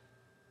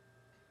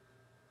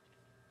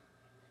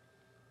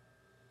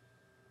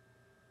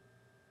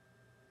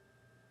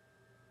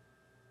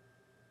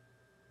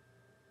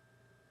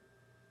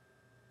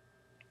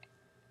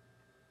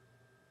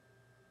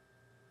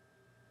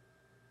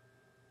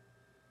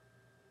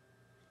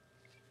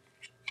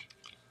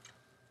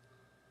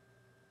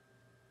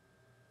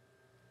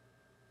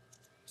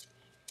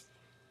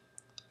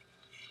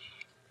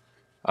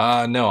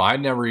 No, I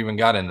never even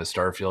got into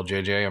Starfield,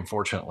 JJ,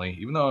 unfortunately.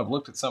 Even though I've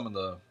looked at some of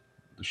the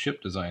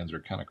ship designs are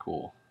kind of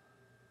cool.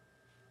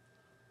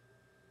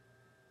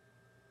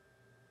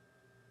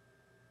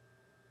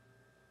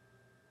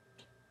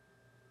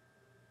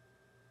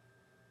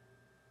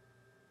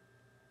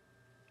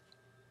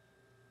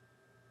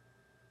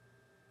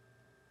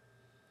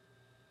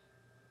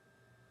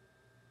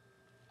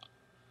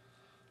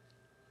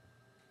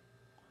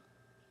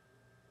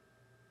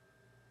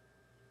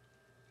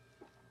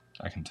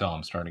 I can tell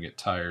I'm starting to get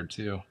tired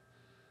too.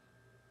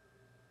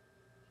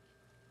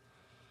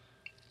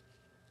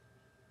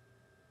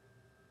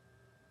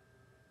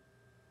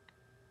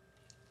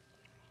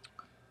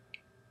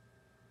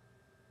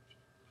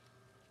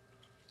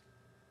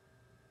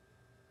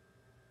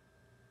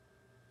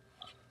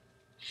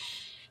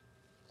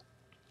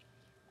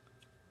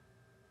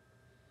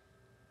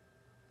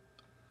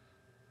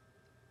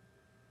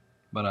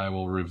 But I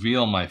will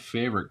reveal my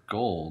favorite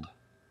gold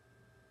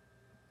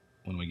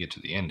when we get to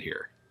the end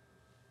here.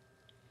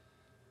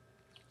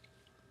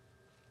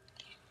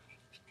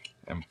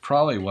 And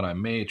probably what I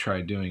may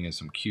try doing is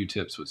some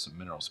Q-tips with some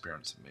mineral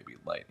spirits and maybe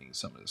lightening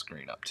some of this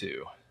green up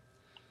too.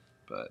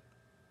 But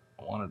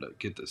I wanted to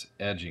get this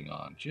edging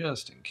on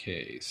just in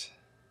case.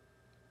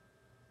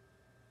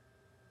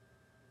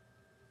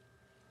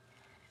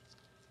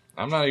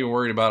 I'm not even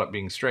worried about it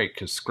being straight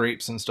because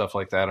scrapes and stuff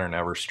like that are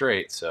never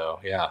straight. So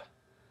yeah.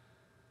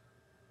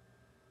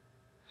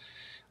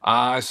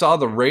 I saw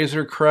the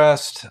Razor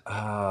Crest.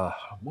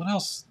 What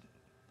else?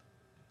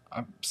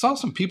 I saw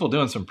some people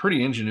doing some pretty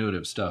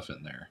ingenuitive stuff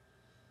in there.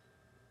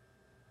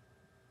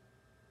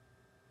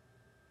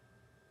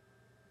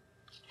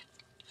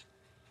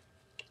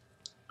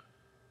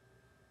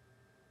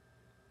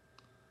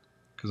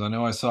 Because I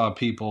know I saw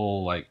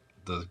people, like,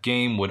 the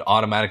game would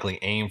automatically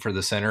aim for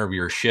the center of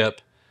your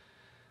ship.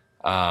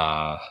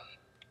 So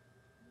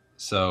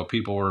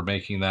people were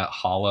making that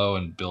hollow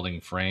and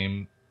building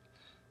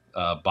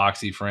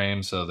boxy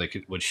frame, so they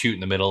would shoot in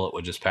the middle. It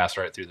would just pass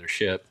right through their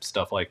ship.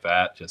 Stuff like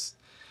that. Just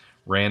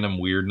random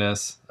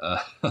weirdness.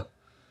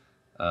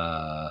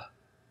 Yeah,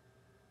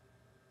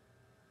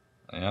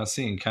 I've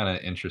seen kind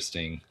of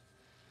interesting,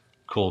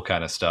 cool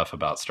kind of stuff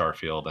about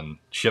Starfield and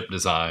ship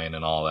design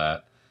and all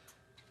that.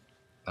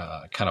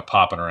 Kind of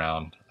popping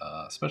around,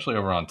 especially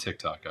over on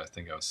TikTok. I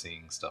think I was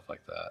seeing stuff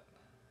like that.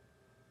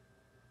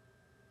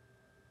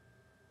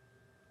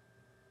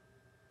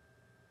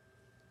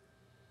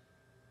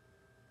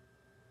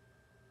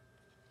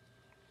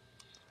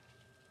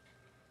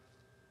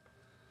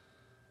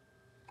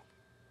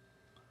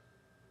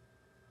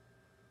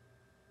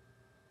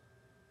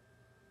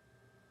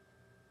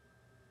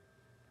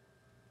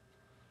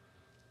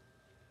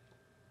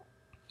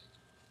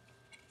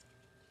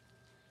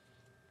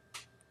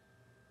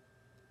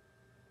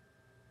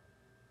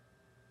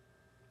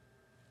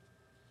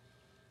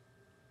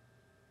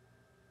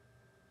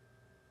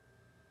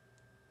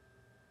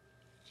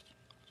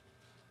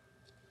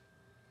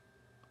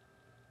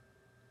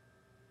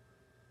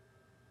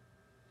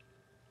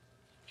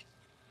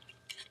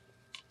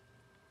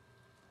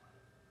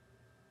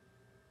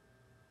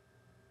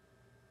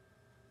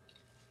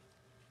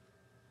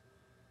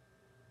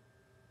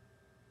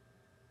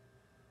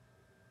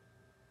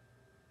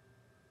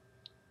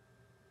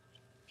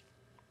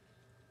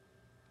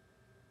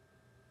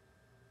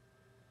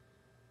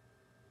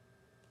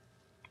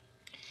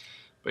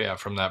 But yeah,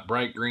 from that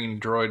bright green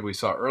droid we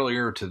saw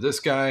earlier to this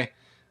guy,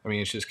 I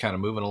mean, it's just kind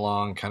of moving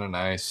along, kind of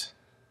nice.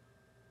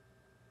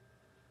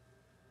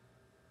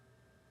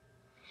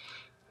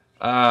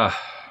 I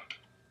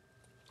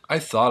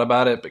thought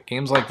about it, but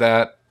games like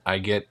that, I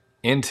get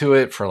into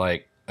it for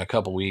like a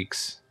couple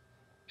weeks,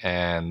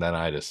 and then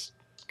I just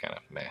kind of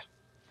meh.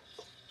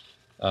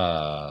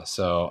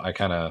 So I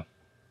kind of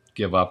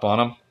give up on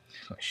them.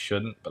 I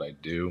shouldn't, but I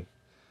do.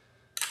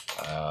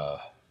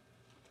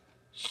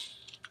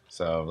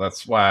 So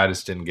that's why I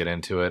just didn't get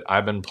into it.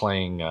 I've been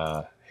playing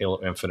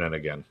Halo Infinite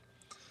again.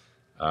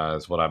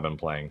 Is what I've been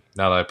playing.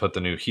 Now that I put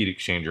the new heat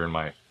exchanger in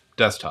my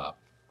desktop,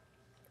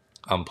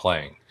 I'm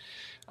playing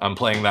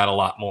that a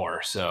lot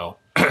more. So,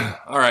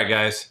 all right,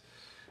 guys.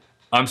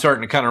 I'm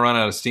starting to kind of run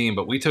out of steam,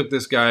 but we took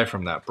this guy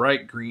from that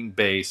bright green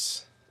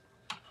base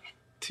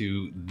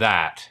to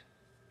that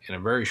in a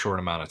very short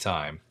amount of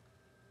time.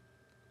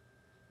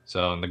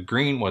 So, and the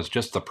green was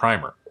just the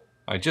primer.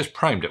 I just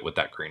primed it with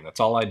that green. That's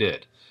all I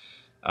did.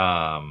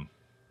 And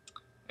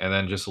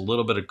then just a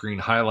little bit of green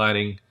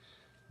highlighting.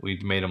 We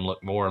made him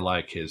look more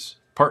like his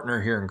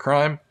partner here in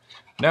crime.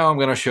 Now I'm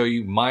going to show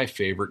you my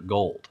favorite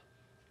gold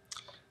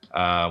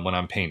when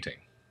I'm painting.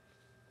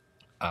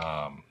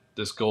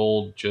 This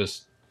gold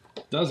just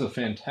does a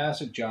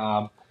fantastic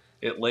job.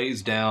 It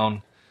lays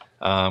down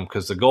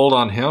because the gold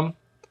on him,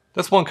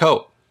 that's one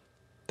coat.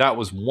 That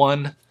was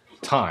one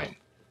time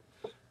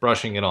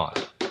brushing it on.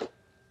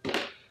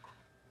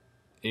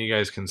 You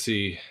guys can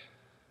see,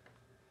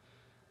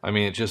 I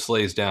mean, it just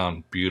lays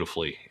down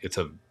beautifully. It's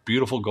a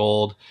beautiful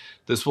gold.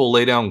 This will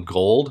lay down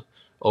gold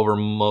over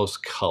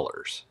most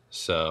colors.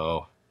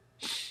 So,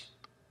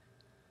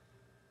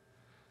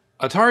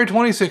 Atari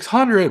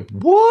 2600,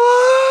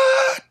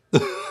 what?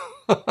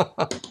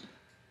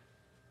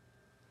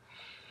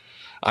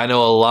 I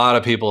know a lot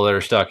of people that are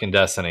stuck in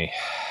Destiny.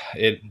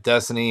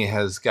 Destiny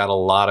has got a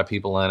lot of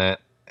people in it.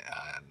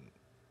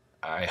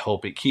 I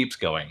hope it keeps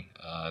going.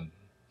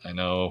 I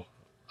know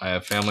I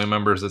have family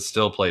members that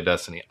still play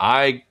Destiny.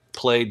 I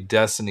played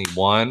Destiny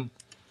 1,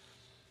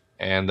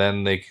 and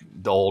then the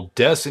old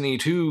Destiny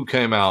 2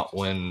 came out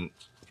when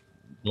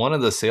one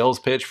of the sales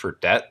pitch for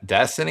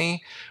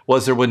Destiny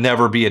was there would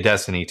never be a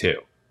Destiny 2.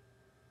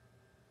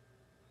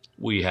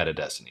 We had a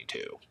Destiny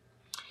 2.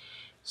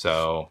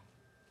 So,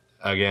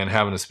 again,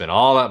 having to spend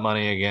all that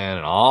money again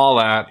and all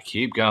that to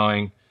keep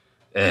going.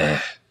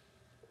 Ugh.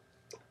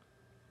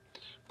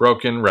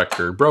 Broken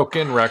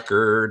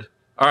record.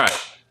 All right.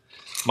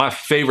 My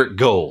favorite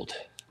gold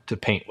to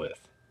paint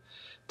with.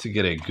 To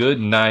get a good,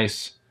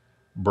 nice,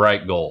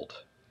 bright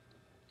gold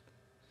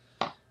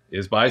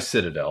is by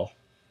Citadel.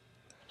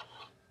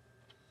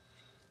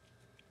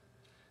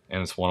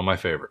 And it's one of my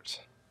favorites.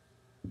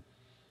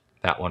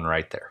 That one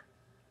right there.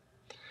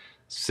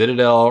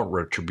 Citadel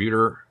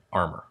Retributor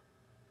Armor.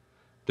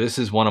 This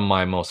is one of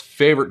my most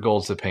favorite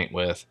golds to paint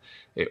with.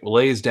 It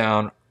lays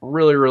down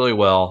really, really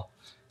well.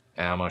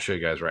 And I'm going to show you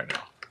guys right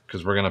now,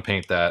 because we're going to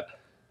paint that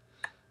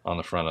on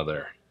the front of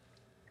there.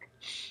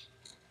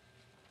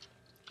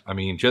 I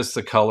mean, just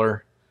the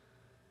color,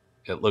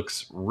 it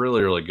looks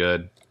really, really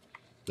good.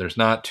 There's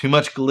not too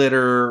much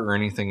glitter or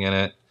anything in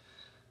it.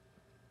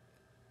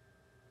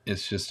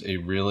 it's just a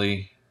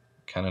really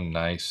kind of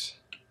nice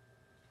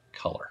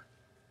color.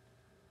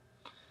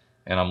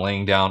 And I'm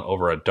laying down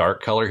over a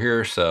dark color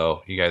here,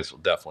 so you guys will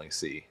definitely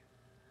see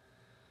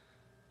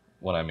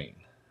what I mean.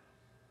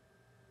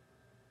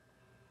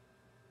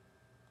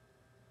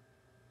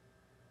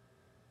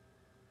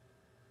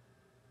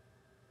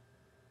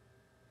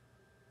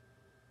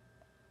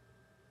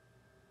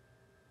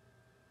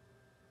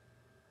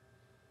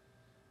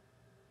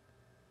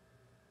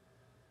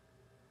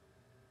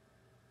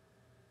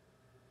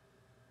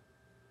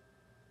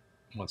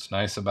 What's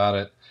nice about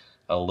it,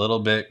 a little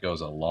bit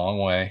goes a long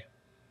way.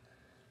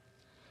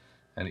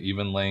 And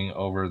even laying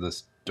over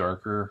this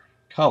darker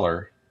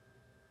color,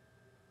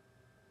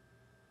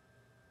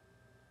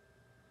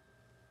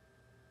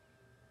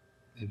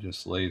 it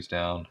just lays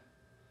down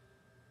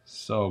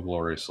so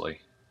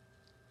gloriously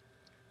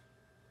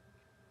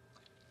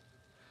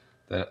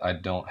that I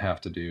don't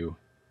have to do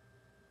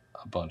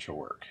a bunch of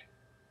work.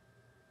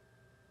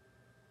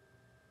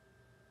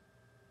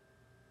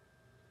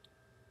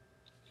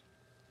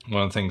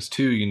 One of the things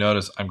too, you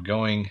notice I'm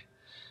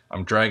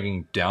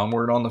dragging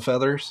downward on the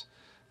feathers.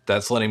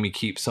 That's letting me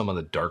keep some of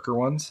the darker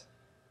ones,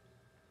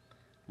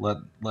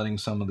 letting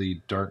some of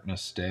the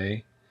darkness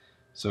stay.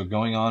 So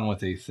going on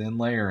with a thin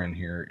layer in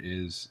here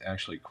is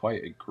actually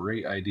quite a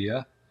great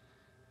idea,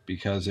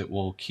 because it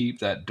will keep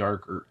that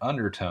darker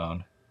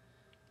undertone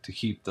to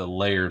keep the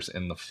layers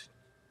and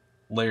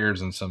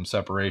some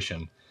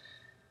separation,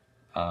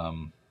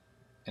 and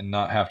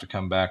not have to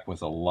come back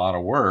with a lot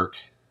of work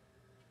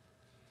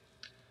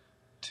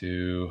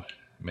to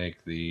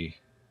make the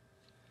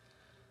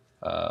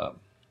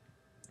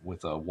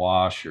with a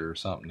wash or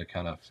something to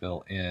kind of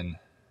fill in.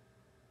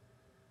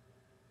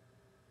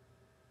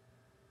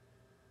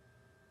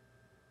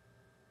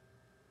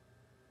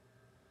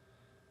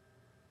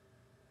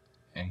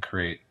 And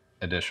create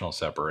additional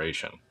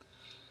separation.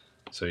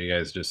 So you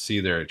guys just see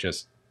there, it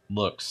just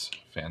looks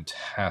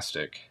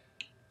fantastic.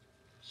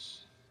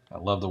 I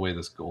love the way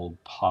this gold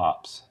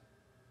pops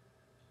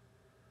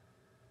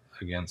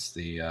against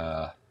the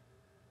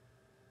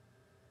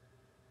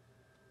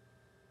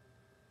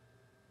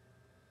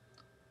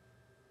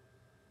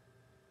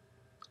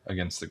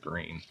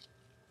green,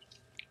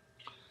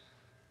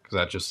 because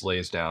that just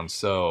lays down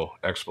so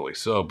expertly,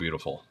 so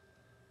beautiful.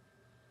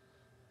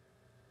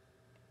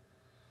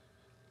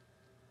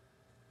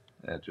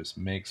 That just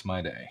makes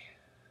my day.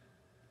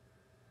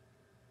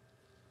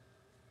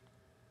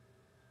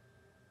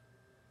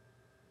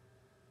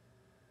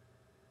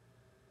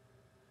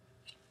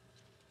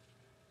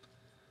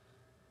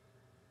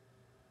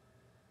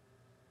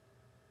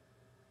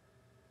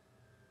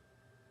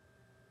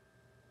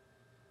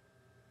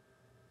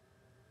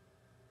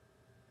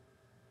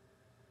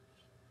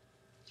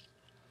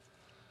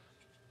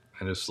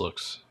 It just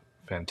looks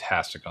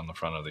fantastic on the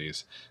front of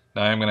these.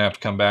 Now I'm going to have to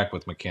come back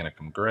with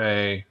Mechanicum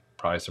Gray,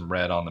 probably some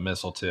red on the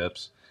missile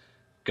tips,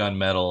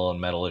 gunmetal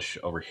and metalish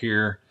over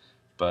here,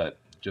 but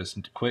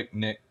just quick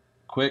nitty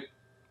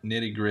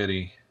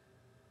gritty.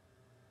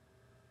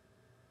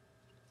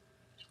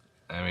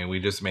 I mean,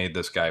 we just made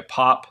this guy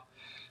pop.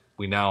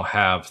 We now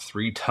have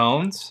 3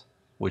 tones,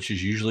 which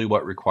is usually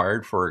what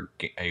required for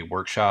a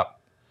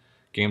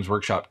Games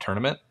Workshop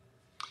tournament.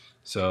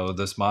 So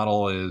this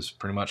model is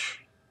pretty much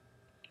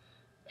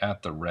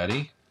at the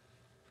ready.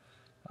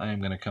 I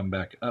am going to come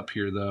back up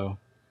here though,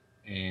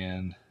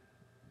 and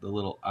the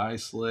little eye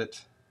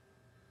slit,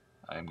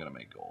 I am going to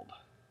make gold.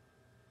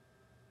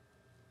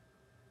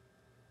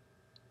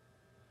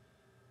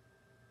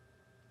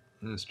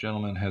 This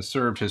gentleman has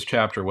served his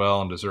chapter well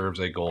and deserves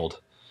a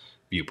gold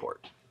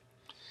viewport.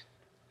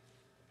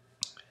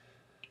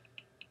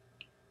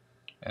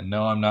 And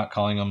no, I'm not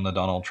calling him the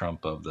Donald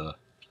Trump of the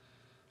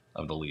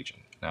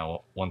Legion.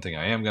 Now, one thing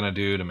I am going to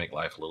do to make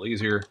life a little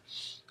easier,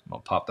 I'm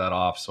going to pop that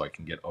off so I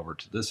can get over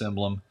to this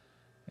emblem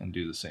and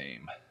do the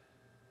same.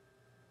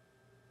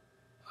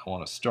 I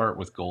want to start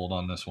with gold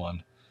on this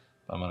one.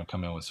 I'm going to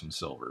come in with some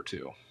silver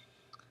too.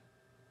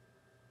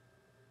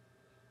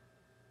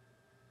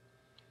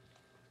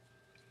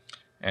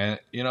 And,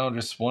 you know,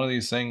 just one of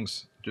these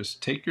things,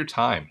 just take your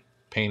time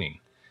painting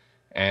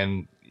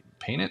and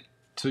paint it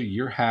till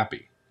you're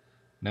happy.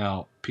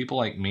 Now, people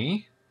like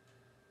me,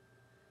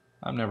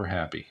 I'm never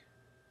happy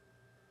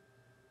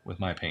with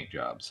my paint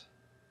jobs.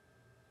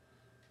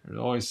 There's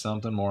always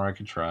something more I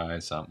could try,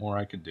 something more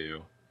I could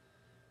do.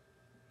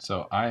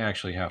 So I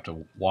actually have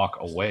to walk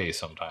away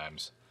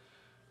sometimes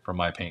from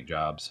my paint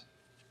jobs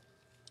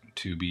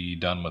to be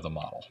done with a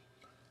model.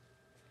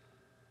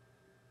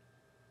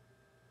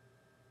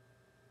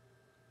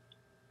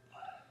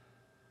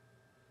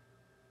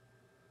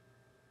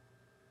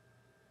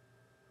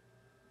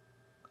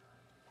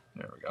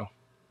 There we go.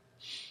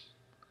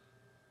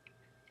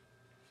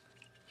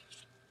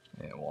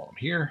 And while I'm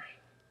here,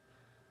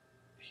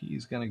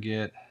 he's going to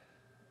get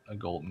a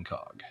golden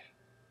cog.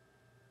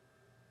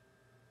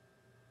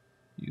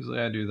 Usually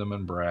I do them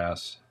in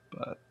brass,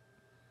 but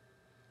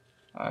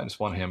I just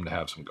want him to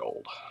have some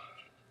gold.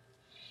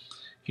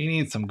 He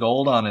needs some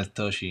gold on his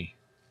tushy.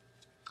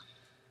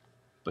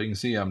 But you can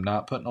see I'm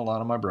not putting a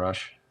lot on my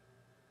brush.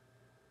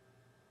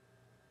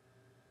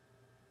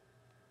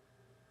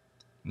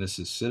 And this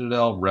is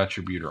Citadel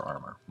Retributor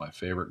armor, my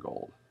favorite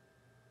gold.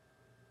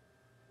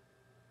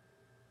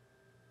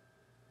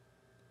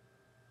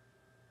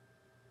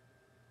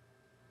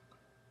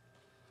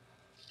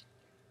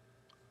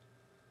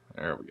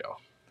 There we go.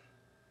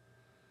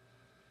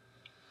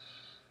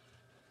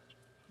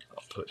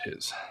 I'll put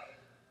his...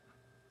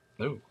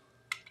 Oh,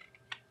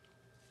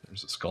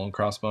 there's a skull and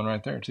crossbone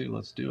right there too.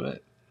 Let's do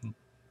it.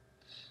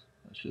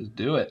 Let's just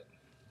do it.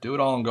 Do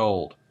it all in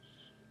gold.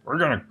 We're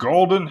gonna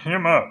golden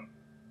him up.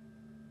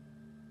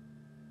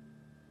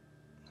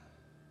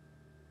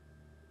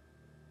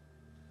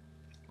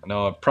 I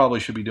know I probably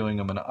should be doing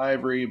them in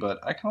ivory, but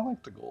I kind of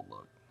like the gold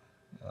look.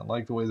 I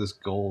like the way this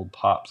gold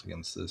pops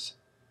against this.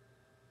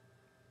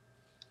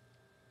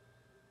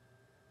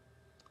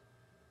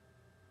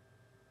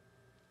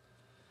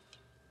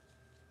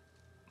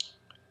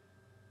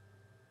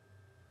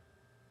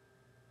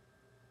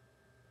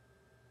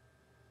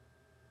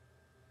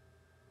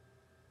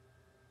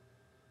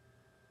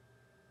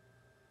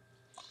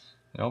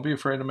 Don't be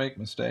afraid to make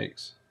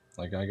mistakes.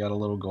 Like I got a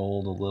little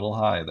gold a little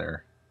high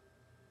there.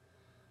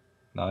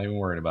 Not even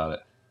worried about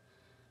it.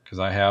 Because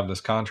I have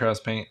this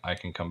contrast paint, I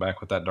can come back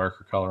with that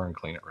darker color and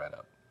clean it right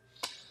up.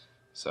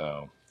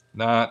 So,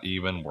 not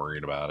even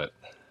worried about it.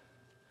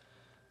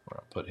 We're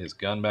going to put his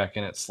gun back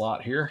in its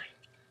slot here.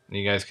 And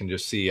you guys can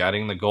just see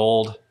adding the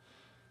gold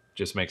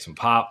just makes him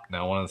pop.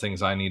 Now, one of the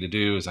things I need to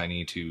do is I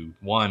need to,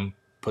 one,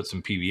 put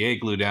some PVA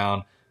glue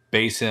down,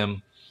 base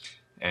him,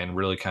 and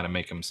really kind of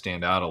make him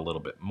stand out a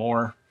little bit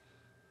more.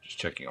 Just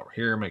checking over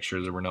here, make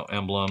sure there were no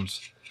emblems.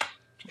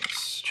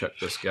 Let's check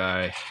this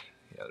guy.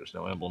 Yeah, there's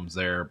no emblems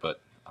there, but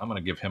I'm going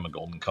to give him a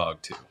golden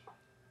cog too.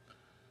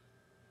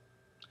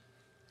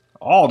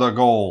 All the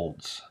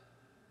golds.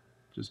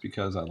 Just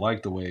because I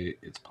like the way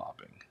it's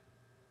popping.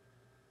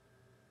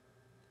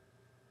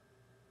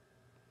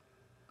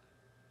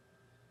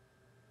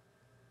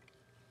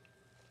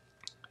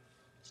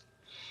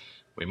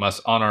 We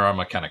must honor our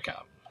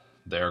Mechanicum.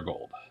 They're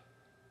gold.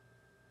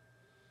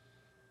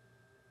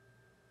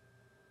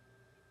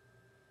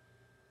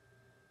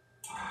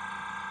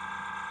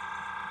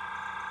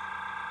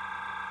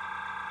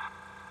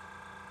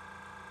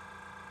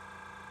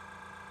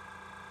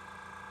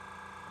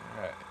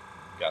 Alright,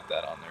 got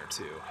that on there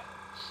too.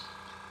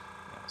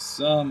 Now,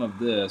 some of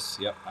this,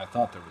 yep, I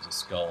thought there was a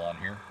skull on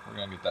here. We're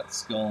going to get that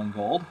skull in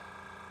gold.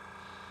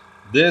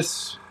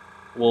 This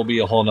will be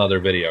a whole nother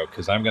video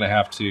because I'm going to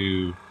have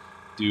to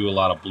do a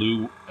lot of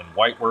blue and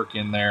white work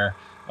in there.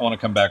 I want to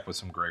come back with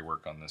some gray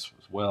work on this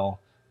as well.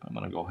 I'm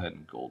going to go ahead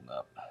and golden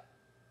up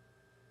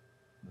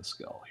the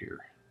skull here.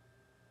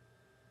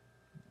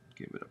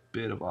 Give it a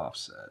bit of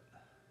offset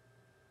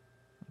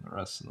from the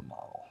rest of the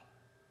model.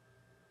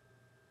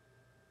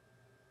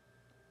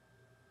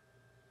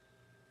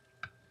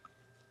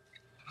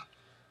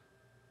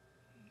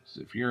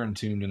 So if you're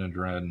entombed in a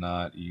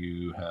dreadnought,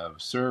 you have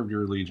served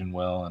your legion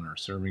well and are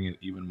serving it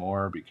even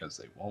more because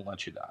they won't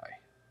let you die.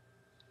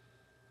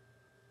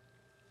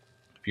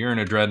 If you're in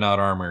a dreadnought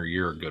armor,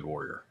 you're a good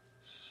warrior.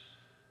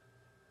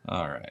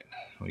 Alright,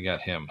 we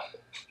got him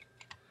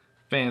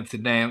fancy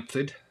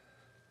danced.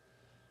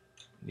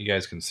 You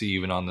guys can see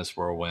even on this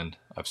whirlwind,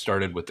 I've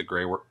started with the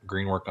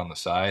green work on the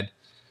side.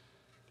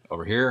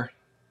 Over here,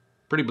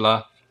 pretty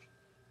blah.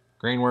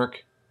 Green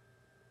work,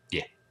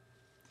 yeah.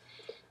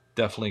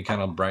 Definitely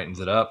kind of brightens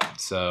it up.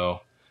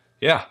 So,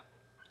 yeah.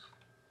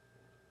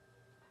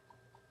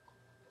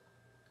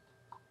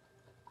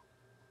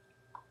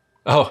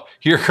 Oh,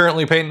 you're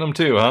currently painting them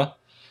too, huh?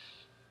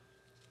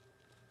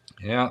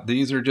 Yeah,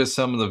 these are just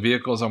some of the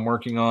vehicles I'm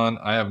working on.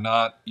 I have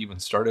not even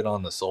started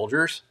on the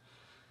soldiers.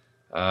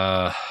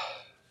 I've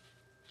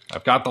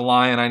got the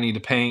lion I need to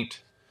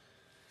paint.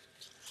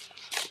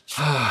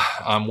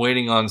 I'm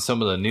waiting on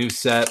some of the new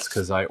sets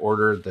because I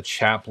ordered the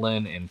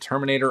chaplain and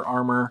Terminator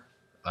armor,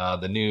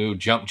 the new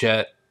jump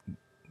jet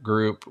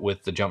group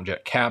with the jump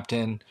jet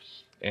captain,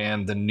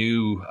 and the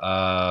new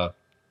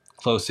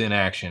close-in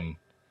action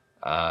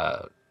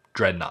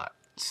dreadnought.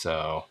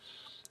 So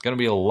it's going to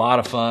be a lot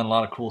of fun, a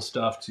lot of cool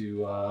stuff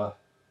to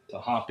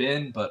hop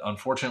in. But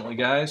unfortunately,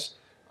 guys,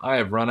 I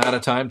have run out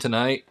of time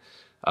tonight.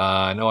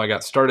 I know I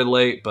got started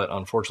late, but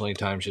unfortunately,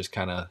 time's just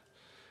kind of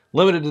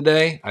limited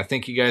today. I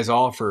thank you guys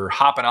all for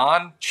hopping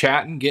on,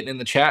 chatting, getting in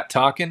the chat,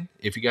 talking.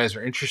 If you guys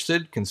are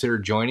interested, consider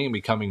joining and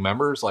becoming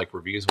members like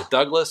Reviews with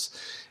Douglas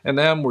and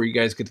them, where you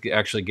guys get to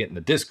actually get in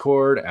the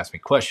Discord, ask me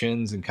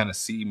questions, and kind of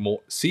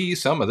see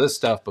some of this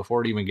stuff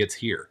before it even gets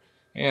here.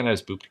 And I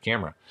just booped the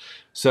camera.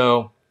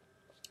 So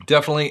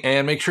definitely,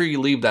 and make sure you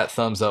leave that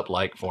thumbs up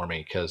like for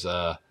me, because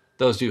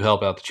those do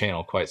help out the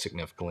channel quite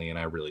significantly, and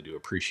I really do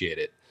appreciate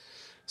it.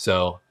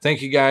 So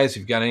thank you guys. If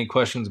you've got any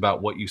questions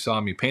about what you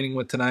saw me painting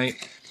with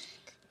tonight,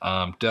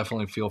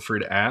 definitely feel free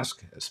to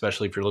ask,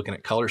 especially if you're looking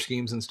at color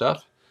schemes and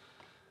stuff.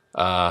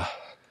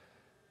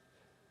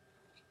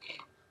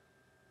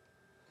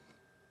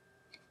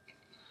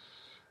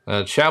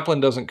 Chaplain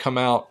doesn't come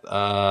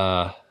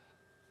out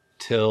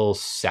till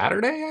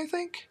Saturday, I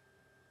think.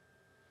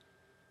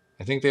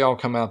 I think they all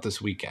come out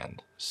this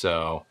weekend.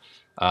 So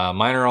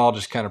Mine are all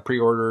just kind of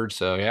pre-ordered.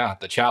 So yeah,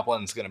 the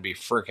Chaplain's going to be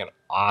freaking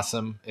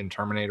awesome in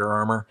Terminator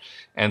armor,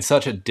 and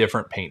such a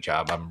different paint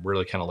job. I'm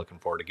really kind of looking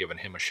forward to giving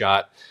him a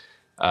shot.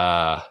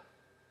 Yeah,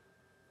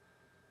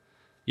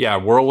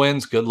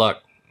 Whirlwinds, good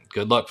luck.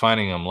 Good luck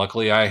finding them.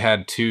 Luckily, I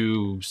had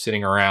 2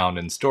 sitting around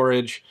in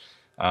storage.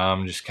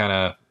 I'm just kind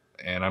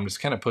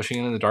of pushing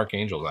into the Dark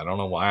Angels. I don't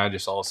know why I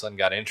just all of a sudden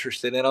got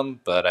interested in them,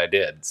 but I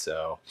did.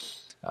 So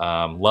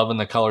loving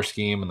the color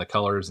scheme and the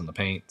colors and the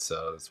paint.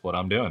 So that's what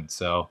I'm doing.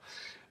 So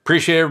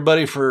appreciate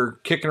everybody for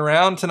kicking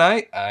around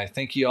tonight. I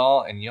thank you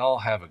all, and y'all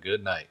have a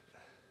good night.